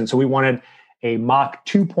theirs. And so we wanted a Mach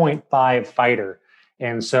 2.5 fighter.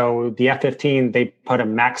 And so the F-15, they put a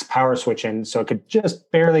max power switch in, so it could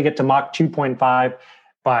just barely get to Mach 2.5.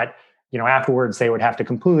 But, afterwards they would have to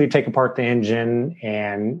completely take apart the engine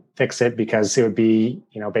and fix it because it would be,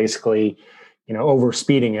 basically, over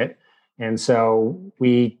speeding it. And so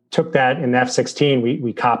we took that in the F-16,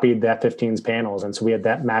 we copied the F-15's panels. And so we had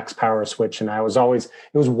that max power switch. And it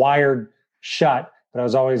was wired shut, but I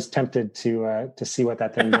was always tempted to see what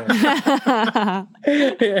that thing did.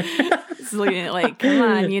 It's like, come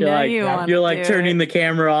on, you're like turning the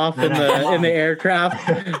camera off in the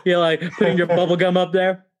aircraft. You're like putting your bubble gum up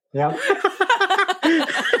there. Yeah.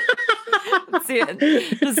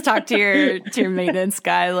 Just talk to your maintenance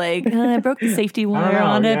guy. Like, I broke the safety wire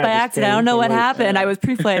on it by accident. I don't know what happened. I was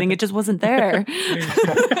pre-flighting. It just wasn't there.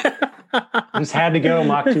 Just had to go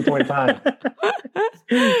Mach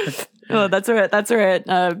 2.5. Well, that's where it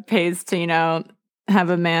pays to, have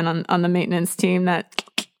a man on the maintenance team that's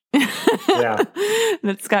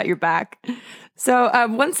got your back. So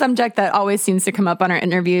one subject that always seems to come up on our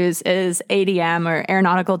interviews is ADM, or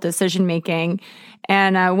aeronautical decision making.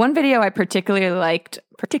 And one video I particularly liked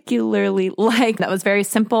that was very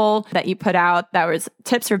simple that you put out, that was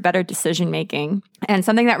tips for better decision making. And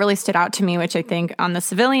something that really stood out to me, which I think on the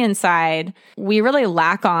civilian side, we really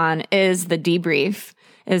lack on, is the debrief,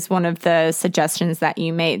 is one of the suggestions that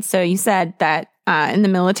you made. So you said that in the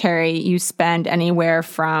military, you spend anywhere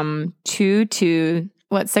from 2 to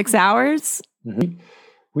 6 hours? Mm-hmm.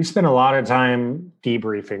 We spend a lot of time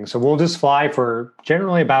debriefing. So we'll just fly for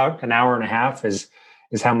generally about an hour and a half is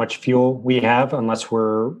how much fuel we have, unless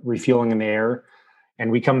we're refueling in the air.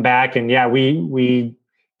 And we come back and we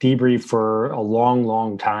debrief for a long,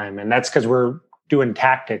 long time. And that's because we're doing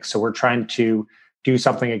tactics. So we're trying to do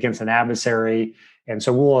something against an adversary. And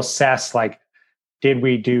so we'll assess, did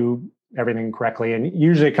we do everything correctly? And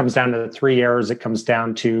usually it comes down to the 3 errors. It comes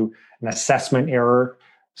down to an assessment error.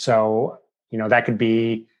 So, that could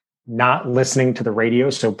be not listening to the radio,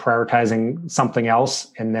 so prioritizing something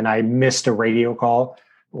else, and then I missed a radio call.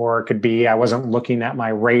 Or it could be I wasn't looking at my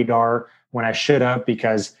radar when I should have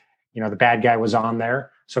because, the bad guy was on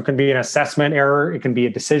there. So it can be an assessment error. It can be a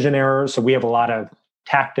decision error. So we have a lot of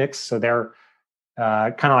tactics. So they're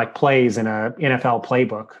kind of like plays in a NFL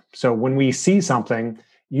playbook. So when we see something,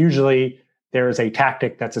 usually there's a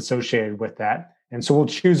tactic that's associated with that. And so we'll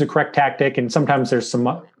choose a correct tactic. And sometimes there's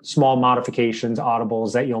some small modifications,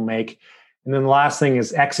 audibles that you'll make. And then the last thing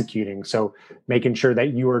is executing. So making sure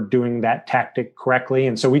that you are doing that tactic correctly.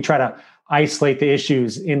 And so we try to isolate the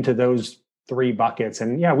issues into those 3 buckets.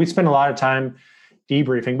 And we spend a lot of time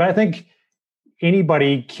debriefing, but I think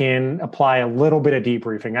anybody can apply a little bit of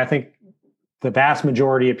debriefing. I think the vast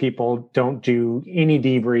majority of people don't do any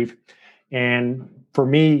debrief. And for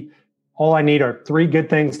me, all I need are 3 good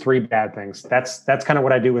things, 3 bad things. That's kind of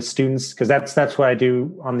what I do with students, because that's what I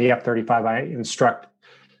do on the F-35. I instruct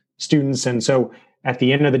students. And so at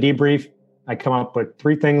the end of the debrief, I come up with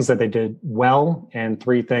 3 things that they did well and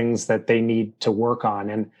 3 things that they need to work on.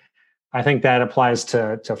 And I think that applies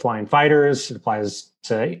to flying fighters. It applies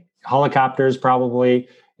to helicopters, probably.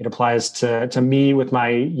 It applies to me with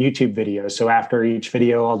my YouTube videos. So after each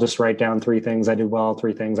video, I'll just write down 3 things I did well,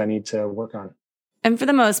 3 things I need to work on. And for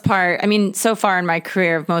the most part, so far in my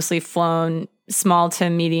career, I've mostly flown small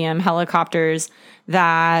to medium helicopters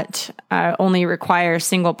that only require a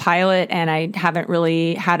single pilot, and I haven't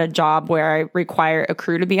really had a job where I require a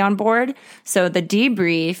crew to be on board. So the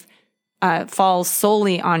debrief falls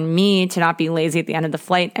solely on me to not be lazy at the end of the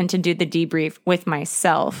flight and to do the debrief with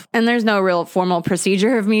myself. And there's no real formal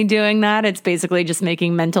procedure of me doing that. It's basically just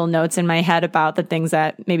making mental notes in my head about the things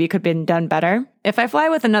that maybe could have been done better. If I fly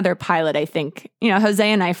with another pilot, I think, Jose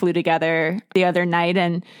and I flew together the other night,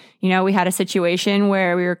 and, we had a situation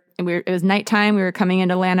where it was nighttime. We were coming in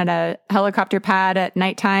to land at a helicopter pad at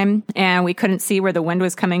nighttime, and we couldn't see where the wind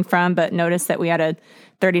was coming from, but noticed that we had a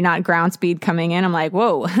 30-knot ground speed coming in. I'm like,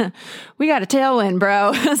 whoa, we got a tailwind,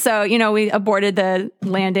 bro. So, we aborted the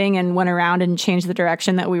landing and went around and changed the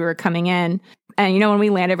direction that we were coming in. And, when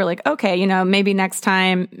we landed, we're like, okay, maybe next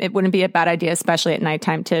time it wouldn't be a bad idea, especially at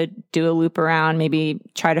nighttime, to do a loop around, maybe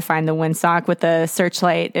try to find the windsock with a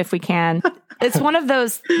searchlight if we can. It's one of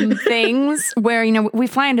those things where, we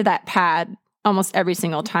fly into that pad almost every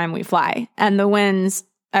single time we fly. And the winds,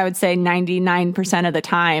 I would say 99% of the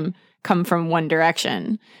time, come from one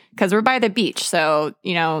direction because we're by the beach. So,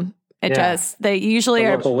 They usually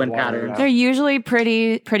are. Local wind patterns. They're usually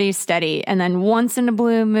pretty steady. And then once in a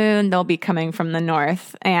blue moon, they'll be coming from the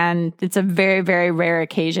north. And it's a very, very rare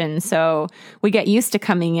occasion. So we get used to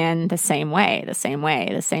coming in the same way.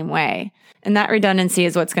 And that redundancy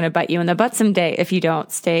is what's going to bite you in the butt someday if you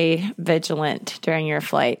don't stay vigilant during your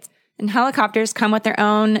flight. And helicopters come with their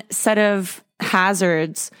own set of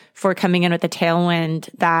hazards for coming in with a tailwind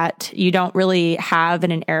that you don't really have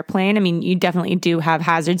in an airplane. I mean, you definitely do have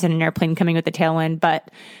hazards in an airplane coming with a tailwind, but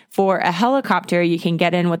for a helicopter, you can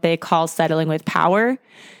get in what they call settling with power,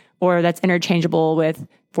 or that's interchangeable with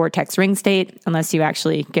vortex ring state, unless you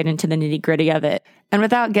actually get into the nitty gritty of it. And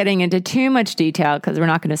without getting into too much detail, because we're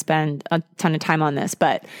not going to spend a ton of time on this,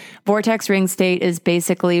 but vortex ring state is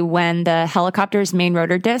basically when the helicopter's main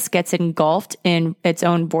rotor disc gets engulfed in its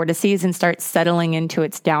own vortices and starts settling into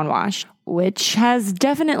its downwash, which has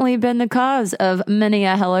definitely been the cause of many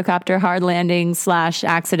a helicopter hard landing /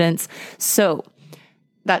 accidents. So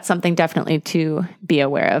that's something definitely to be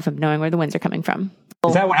aware of knowing where the winds are coming from.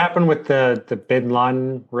 Is that what happened with the Bin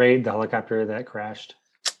Laden raid, the helicopter that crashed?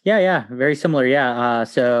 Yeah, very similar. Yeah,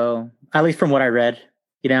 so at least from what I read,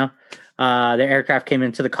 the aircraft came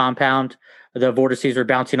into the compound, the vortices were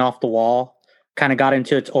bouncing off the wall, kind of got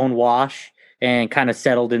into its own wash, and kind of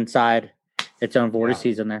settled inside its own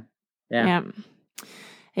vortices in there. Yeah,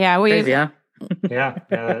 Crazy, huh? Yeah,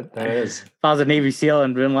 that is. If I was a Navy SEAL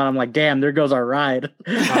and Bin Laden, I'm like, damn, there goes our ride.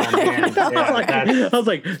 Oh, man. Yeah, I was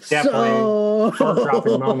like, definitely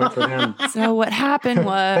heart-dropping moment for them. So what happened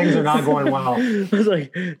was things are not going well. I was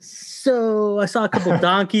like, so I saw a couple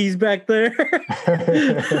donkeys back there.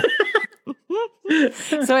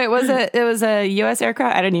 So it was a U.S.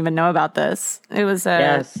 aircraft. I didn't even know about this. It was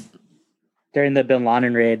yes. During the Bin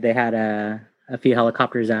Laden raid, they had a few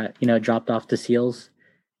helicopters that dropped off the SEALs.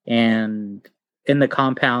 And in the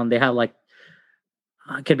compound, they had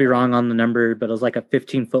I could be wrong on the number, but it was like a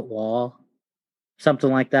 15-foot wall, something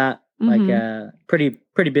like that. Mm-hmm. Like a pretty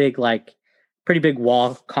big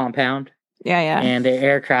wall compound. Yeah. And the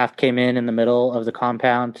aircraft came in the middle of the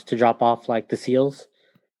compound to drop off the SEALs.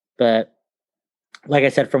 But like I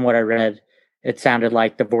said, from what I read, it sounded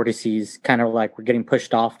like the vortices kind of were getting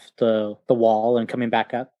pushed off the wall and coming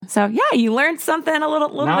back up. So yeah, you learned something a little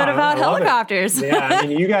bit about helicopters. Yeah, I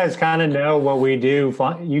mean, you guys kind of know what we do.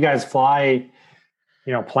 You guys fly,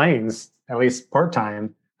 planes, at least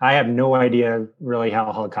part-time. I have no idea really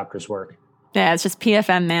how helicopters work. Yeah, it's just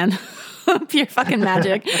PFM, man. Pure fucking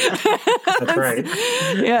magic. That's right.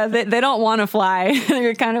 Yeah, they don't want to fly.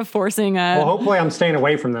 You're kind of forcing Well, hopefully I'm staying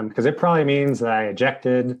away from them because it probably means that I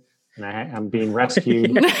ejected and I'm being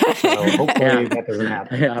rescued. So hopefully that doesn't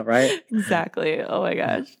happen. Yeah, right? Exactly. Oh my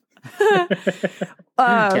gosh.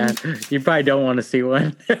 You probably don't want to see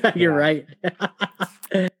one. You're right.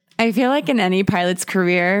 I feel like in any pilot's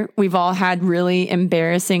career, we've all had really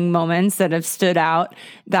embarrassing moments that have stood out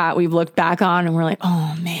that we've looked back on and we're like,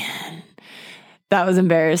 oh man, that was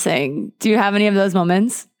embarrassing. Do you have any of those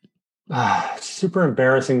moments? Super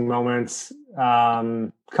embarrassing moments.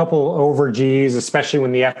 Couple over Gs, especially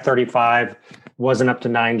when the F-35 wasn't up to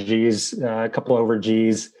 9 Gs, a couple over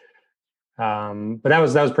Gs. But that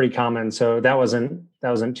was pretty common. So that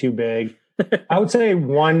wasn't too big. I would say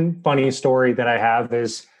one funny story that I have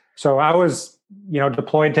is, so I was,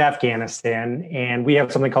 deployed to Afghanistan and we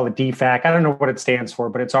have something called a DFAC. I don't know what it stands for,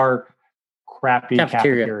 but it's our crappy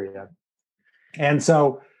cafeteria. And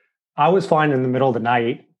so I was flying in the middle of the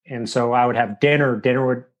night. And so I would have dinner. Dinner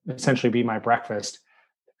would essentially be my breakfast.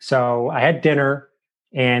 So I had dinner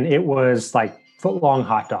and it was foot-long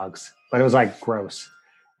hot dogs, but it was gross.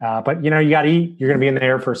 But you got to eat. You're going to be in the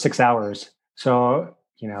air for 6 hours. So,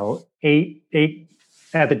 ate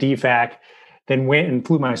at the DFAC, then went and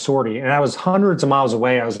flew my sortie. And I was hundreds of miles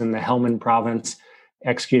away. I was in the Helmand province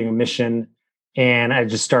executing a mission and I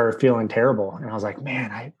just started feeling terrible. And I was like,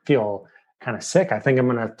 man, I feel kind of sick. I think I'm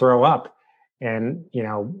going to throw up. And,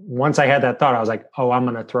 once I had that thought, I was like, oh, I'm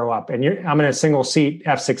going to throw up. And I'm in a single seat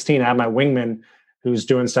F-16. I have my wingman who's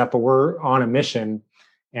doing stuff, but we're on a mission.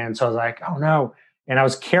 And so I was like, oh no. And I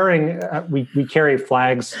was carrying, we carry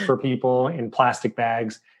flags for people in plastic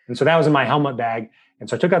bags. And so that was in my helmet bag. And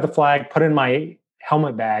so I took out the flag, put it in my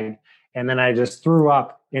helmet bag, and then I just threw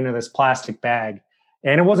up into this plastic bag.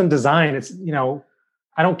 And it wasn't designed. It's,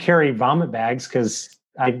 I don't carry vomit bags because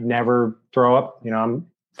I never throw up. I'm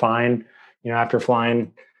fine. After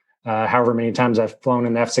flying however many times I've flown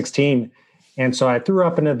in the F-16. And so I threw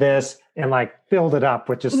up into this and filled it up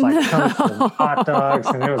with just tons of hot dogs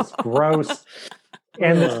and it was gross.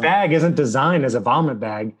 And this bag isn't designed as a vomit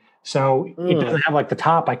bag. So it doesn't have the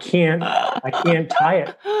top. I can't tie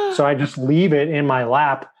it. So I just leave it in my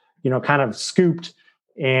lap, kind of scooped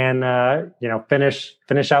and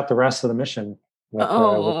finish out the rest of the mission with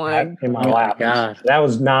that in my lap. God. That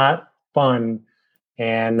was not fun,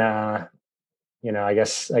 and I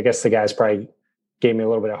guess the guys probably gave me a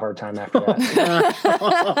little bit of a hard time after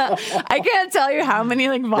that. I can't tell you how many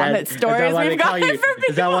vomit stories we've gotten from people.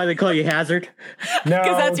 Is that why they call you Hazard? No,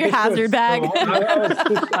 because that's your hazard bag.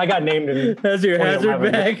 I got named in. That's your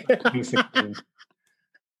hazard bag. 2016.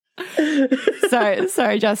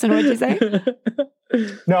 Sorry, Justin. What'd you say?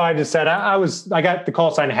 No, I just said I got the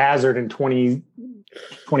call sign Hazard in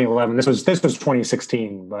 2011. This was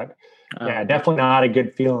 2016, but yeah, definitely not a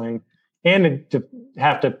good feeling. And to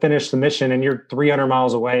have to finish the mission, and you're 300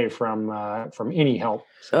 miles away from any help.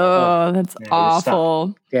 So, that's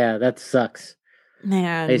awful. Yeah, that sucks.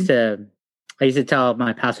 Man, I used to tell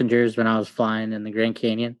my passengers when I was flying in the Grand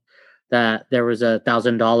Canyon that there was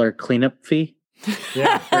 $1,000 cleanup fee.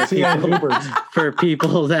 Yeah, for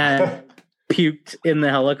people that puked in the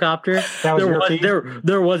helicopter. That was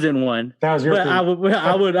there wasn't one. That was your but fee. I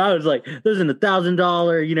was like, there's $1,000,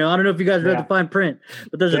 I don't know if you guys read the fine print,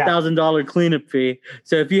 but there's $1,000 cleanup fee.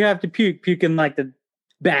 So if you have to puke in the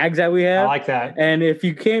bags that we have. I like that. And if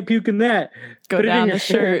you can't puke in that, go put down it in the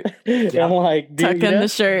shirt. I'm like, tuck in the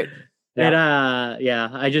shirt. And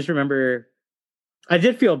I just remember I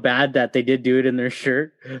did feel bad that they did do it in their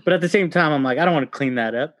shirt, but at the same time, I'm like, I don't want to clean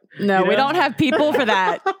that up. No, we don't have people for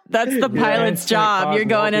that. That's the pilot's job. You're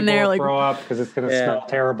going in there throw up because it's going to smell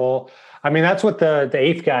terrible. I mean, that's what the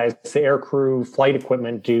eighth guys, the air crew flight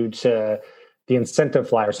equipment, do to the incentive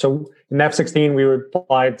flyers. So in F-16, we would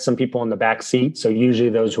fly some people in the back seat. So usually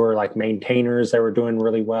those were like maintainers that were doing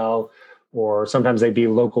really well, or sometimes they'd be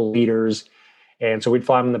local leaders. And so we'd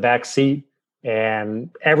fly them in the back seat, and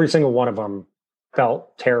every single one of them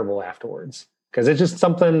felt terrible afterwards because it's just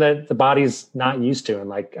something that the body's not used to. And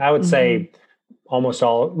like I would say most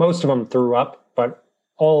of them threw up, but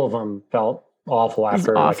all of them felt awful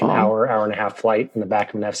after like an hour and a half flight in the back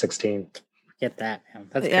of an F-16. Get that, man.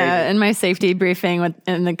 That's crazy. Yeah, in my safety briefing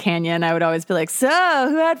in the canyon, I would always be like, so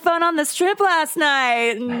who had fun on this trip last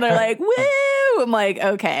night? And they're like, woo! I'm like,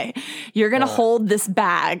 okay, you're going to hold this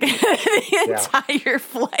bag the entire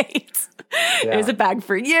flight. Yeah. There's a bag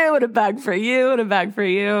for you, and a bag for you, and a bag for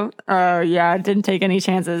you. Oh, yeah, I didn't take any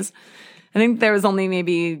chances. I think there was only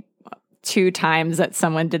maybe 2 times that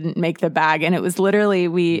someone didn't make the bag. And it was literally,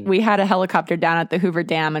 we had a helicopter down at the Hoover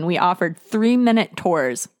Dam, and we offered 3-minute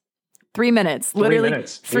tours. 3 minutes, literally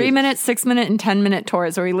 3 minutes, 6 minute, and 10-minute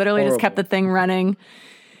tours where we literally just kept the thing running,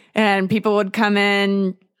 and people would come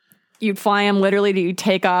in. You'd fly them literally. You'd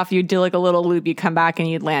take off. You'd do like a little loop. You'd come back and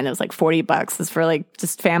you'd land. It was like $40. It's for like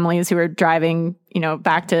just families who were driving,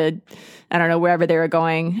 back to, I don't know, wherever they were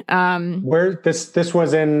going. Where this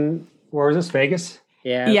was in? Where was this? Vegas?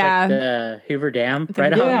 Yeah. Like the Hoover Dam.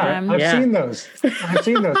 Right on. I've seen those.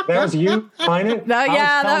 That was you flying it? No,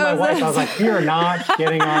 I was like, we are not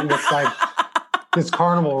getting on this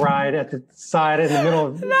carnival ride at the side in the middle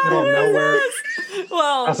of nowhere.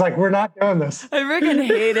 Well, I was like, we're not doing this. I freaking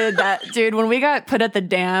hated that, dude. When we got put at the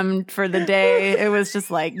dam for the day, it was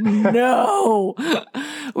just like, no.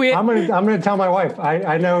 I'm gonna tell my wife.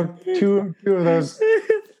 I know two of those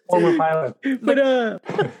former pilots.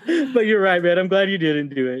 But you're right, man. I'm glad you didn't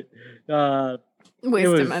do it.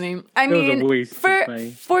 Waste of money. I mean,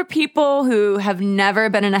 for people who have never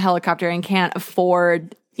been in a helicopter and can't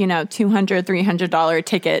afford, $200, $300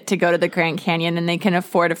 ticket to go to the Grand Canyon, and they can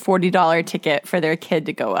afford a $40 ticket for their kid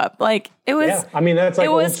to go up. Like it was, that's like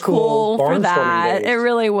it was cool for that. Days. It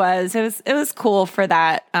really was. It was cool for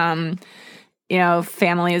that.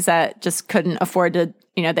 Families that just couldn't afford to,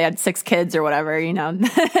 they had 6 kids or whatever,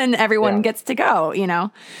 and everyone gets to go,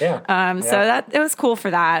 So that it was cool for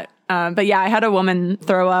that. But yeah, I had a woman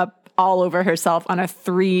throw up all over herself on a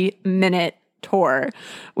 3-minute tour.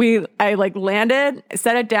 I landed,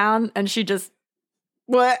 set it down, and she just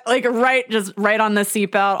right on the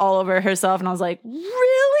seatbelt all over herself, and I was like,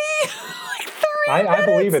 really? Like 3 minutes? I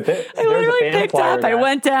believe it. I literally picked up. I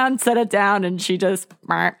went down, set it down, and she just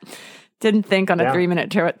didn't think on a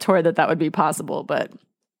 3-minute tour that would be possible. But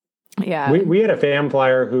yeah, we had a fan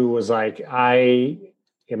flyer who was like, I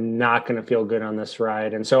am not going to feel good on this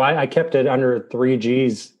ride, and so I kept it under 3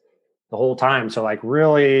 Gs the whole time. So like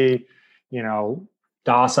really,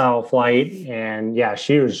 docile flight. And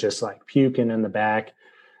she was just like puking in the back.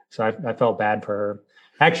 So I felt bad for her.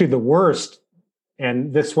 Actually, the worst,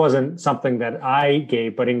 and this wasn't something that I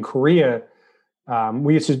gave, but in Korea,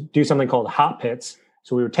 we used to do something called hot pits.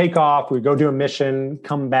 So we would take off, we'd go do a mission,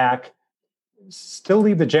 come back, still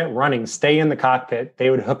leave the jet running, stay in the cockpit. They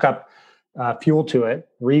would hook up fuel to it,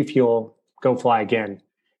 refuel, go fly again.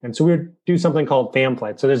 And so we would do something called fan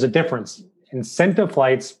flight. So there's a difference. incentive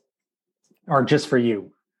flights are just for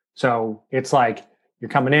you. So it's like you're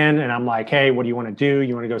coming in and I'm like, hey, what do you want to do?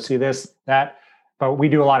 You want to go see this, that? But we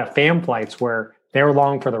do a lot of fam flights where they're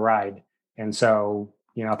along for the ride. And so,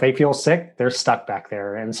 if they feel sick, they're stuck back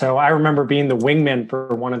there. And so I remember being the wingman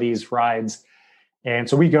for one of these rides. And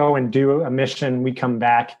so we go and do a mission. We come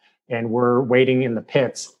back and we're waiting in the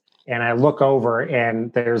pits. And I look over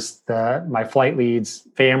and there's my flight lead's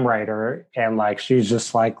fam rider. And like, she's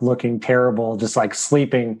just like looking terrible, just like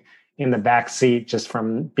sleeping in the back seat just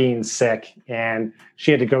from being sick. And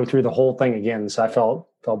she had to go through the whole thing again. So I felt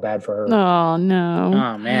bad for her. Oh, no.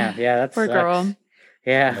 Oh, man. Yeah, that's poor girl.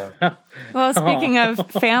 Yeah. Well, speaking of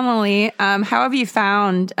family, how have you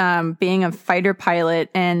found being a fighter pilot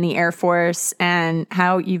in the Air Force and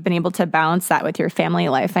how you've been able to balance that with your family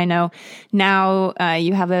life? I know now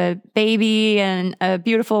you have a baby and a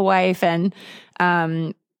beautiful wife, and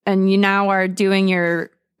you now are doing your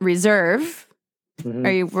reserve, or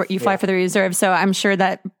you fly for the reserve. So I'm sure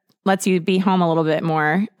that lets you be home a little bit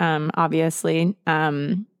more, obviously.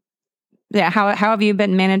 Yeah. How have you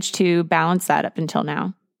managed to balance that up until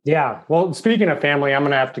now? Yeah. Well, speaking of family, I'm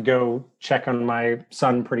going to have to go check on my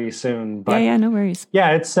son pretty soon. But yeah, no worries.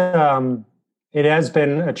 Yeah, it has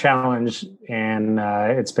been a challenge, and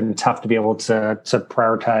it's been tough to be able to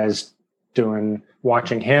prioritize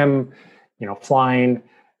watching him, flying,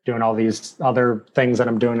 doing all these other things that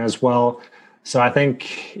I'm doing as well. So I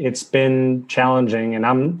think it's been challenging, and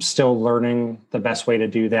I'm still learning the best way to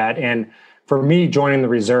do that. And for me, joining the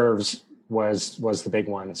reserves was the big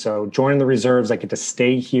one. So joining the reserves, I get to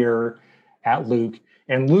stay here at Luke,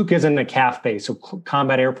 and Luke isn't a CAF base, so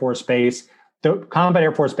Combat Air Force Base. The Combat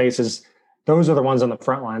Air Force bases, those are the ones on the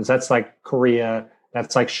front lines. That's like Korea,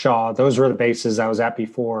 that's like Shaw. Those were the bases I was at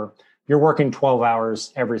before. You're working 12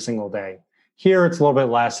 hours every single day. Here, it's a little bit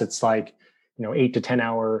less. It's like 8 to 10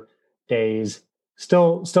 hour days.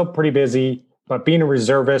 Still pretty busy, but being a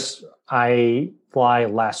reservist, I fly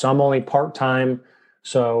less. So I'm only part-time.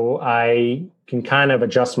 So I can kind of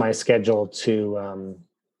adjust my schedule to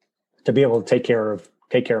be able to take care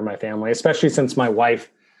of my family, especially since my wife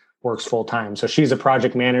works full-time. So she's a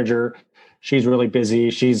project manager. She's really busy.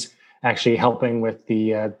 She's actually helping with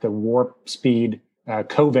the Warp Speed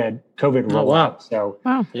COVID rollout. Oh,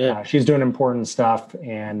 wow. So Yeah. She's doing important stuff.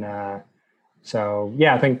 And so,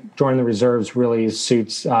 yeah, I think joining the reserves really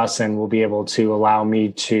suits us and will be able to allow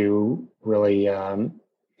me to really,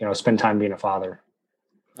 spend time being a father.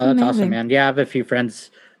 Oh, that's Amazing. awesome, man. Yeah, I have a few friends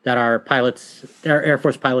that are pilots, Air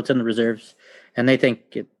Force pilots in the reserves, and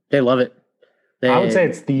they love it. I would say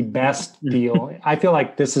it's the best deal. I feel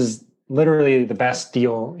like this is literally the best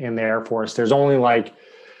deal in the Air Force. There's only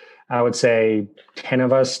I would say 10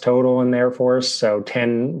 of us total in the Air Force. So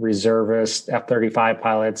 10 reservists, F-35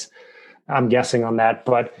 pilots. I'm guessing on that,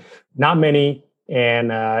 but not many.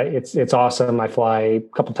 And it's awesome. I fly a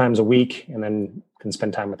couple times a week and then can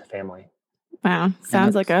spend time with the family. Wow.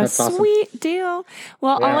 Sounds like a sweet awesome deal.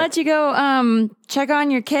 Well, yeah. I'll let you go check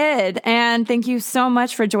on your kid. And thank you so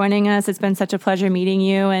much for joining us. It's been such a pleasure meeting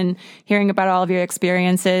you and hearing about all of your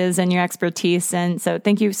experiences and your expertise. And so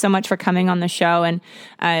thank you so much for coming on the show, and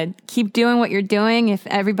keep doing what you're doing. If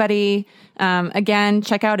everybody, again,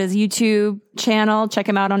 check out his YouTube channel, check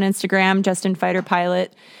him out on Instagram, Justin Fighter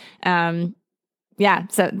Pilot. Yeah.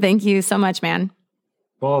 So thank you so much, man.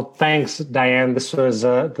 Well, thanks, Diane. This was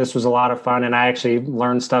a lot of fun, and I actually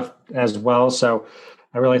learned stuff as well. So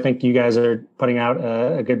I really think you guys are putting out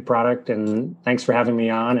a good product, and thanks for having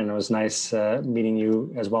me on. And it was nice meeting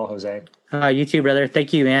you as well, Jose. You too, brother.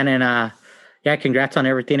 Thank you, man. And yeah, congrats on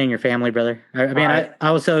everything in your family, brother.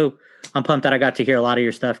 I'm pumped that I got to hear a lot of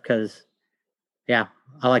your stuff because, yeah,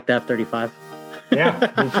 I like the F-35.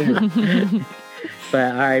 Yeah, me too.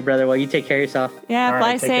 But all right, brother. Well, you take care of yourself. Yeah,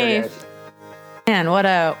 fly safe. Man, what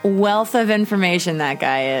a wealth of information that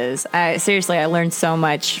guy is. I learned so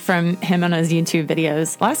much from him on his YouTube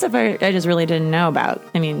videos. A lot of stuff I just really didn't know about.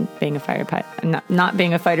 I mean, being a fighter pilot, not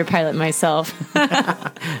being a fighter pilot myself.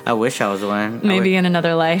 I wish I was one. Maybe in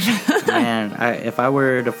another life. Man, if I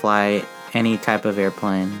were to fly any type of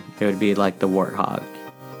airplane, it would be like the Warthog.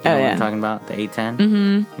 You know what I'm talking about? The A-10?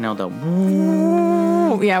 Mm-hmm. You know,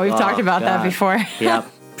 the... Yeah, we've talked about that before.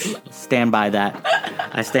 Yep. Stand by that.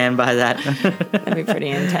 I stand by that. That'd be pretty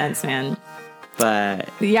intense, man. But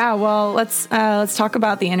yeah, well, let's talk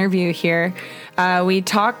about the interview here. We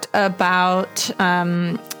talked about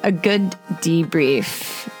a good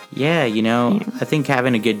debrief. Yeah, I think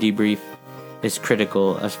having a good debrief is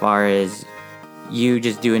critical as far as you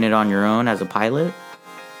just doing it on your own as a pilot,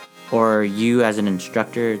 or you as an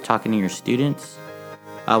instructor talking to your students.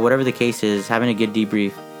 Whatever the case is, having a good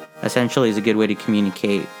debrief essentially is a good way to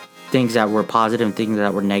communicate things that were positive and things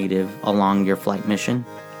that were negative along your flight mission.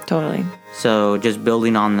 Totally. So just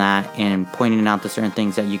building on that and pointing out the certain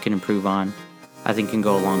things that you can improve on, I think can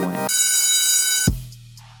go a long way.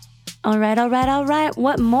 All right.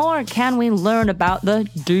 What more can we learn about the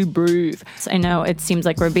debrief? I know it seems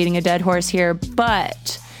like we're beating a dead horse here,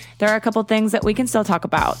 but there are a couple things that we can still talk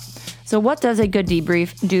about. So what does a good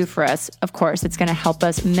debrief do for us? Of course, it's going to help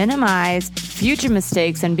us minimize future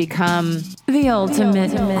mistakes and become the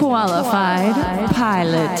ultimate qualified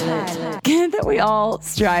pilot that we all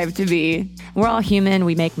strive to be. We're all human.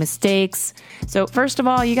 We make mistakes. So first of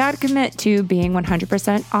all, you got to commit to being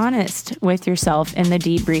 100% honest with yourself in the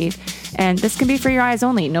debrief. And this can be for your eyes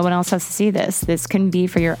only. No one else has to see this. This can be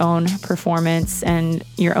for your own performance and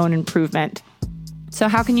your own improvement. So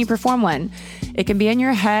how can you perform one? It can be in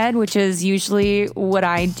your head, which is usually what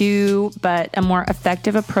I do, but a more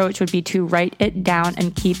effective approach would be to write it down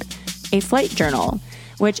and keep a flight journal,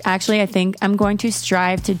 which actually I think I'm going to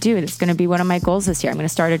strive to do. That's going to be one of my goals this year. I'm going to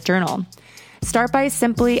start a journal. Start by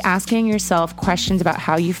simply asking yourself questions about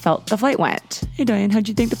how you felt the flight went. Hey, Diane, how'd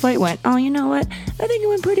you think the flight went? Oh, you know what? I think it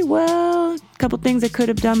went pretty well. A couple things I could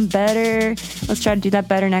have done better. Let's try to do that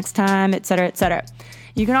better next time, et cetera, et cetera.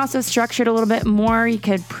 You can also structure it a little bit more. You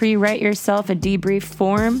could pre-write yourself a debrief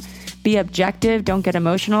form. Be objective, don't get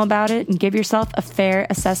emotional about it, and give yourself a fair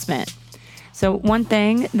assessment. So one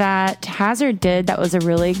thing that Hazard did that was a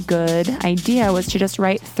really good idea was to just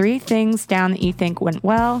write 3 things down that you think went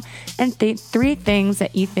well and 3 things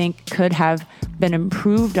that you think could have been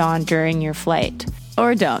improved on during your flight.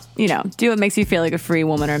 Or don't, do what makes you feel like a free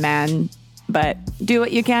woman or man. But do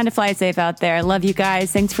what you can to fly safe out there. I love you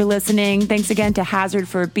guys. Thanks for listening. Thanks again to Hazard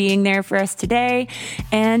for being there for us today.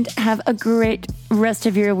 And have a great rest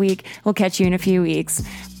of your week. We'll catch you in a few weeks.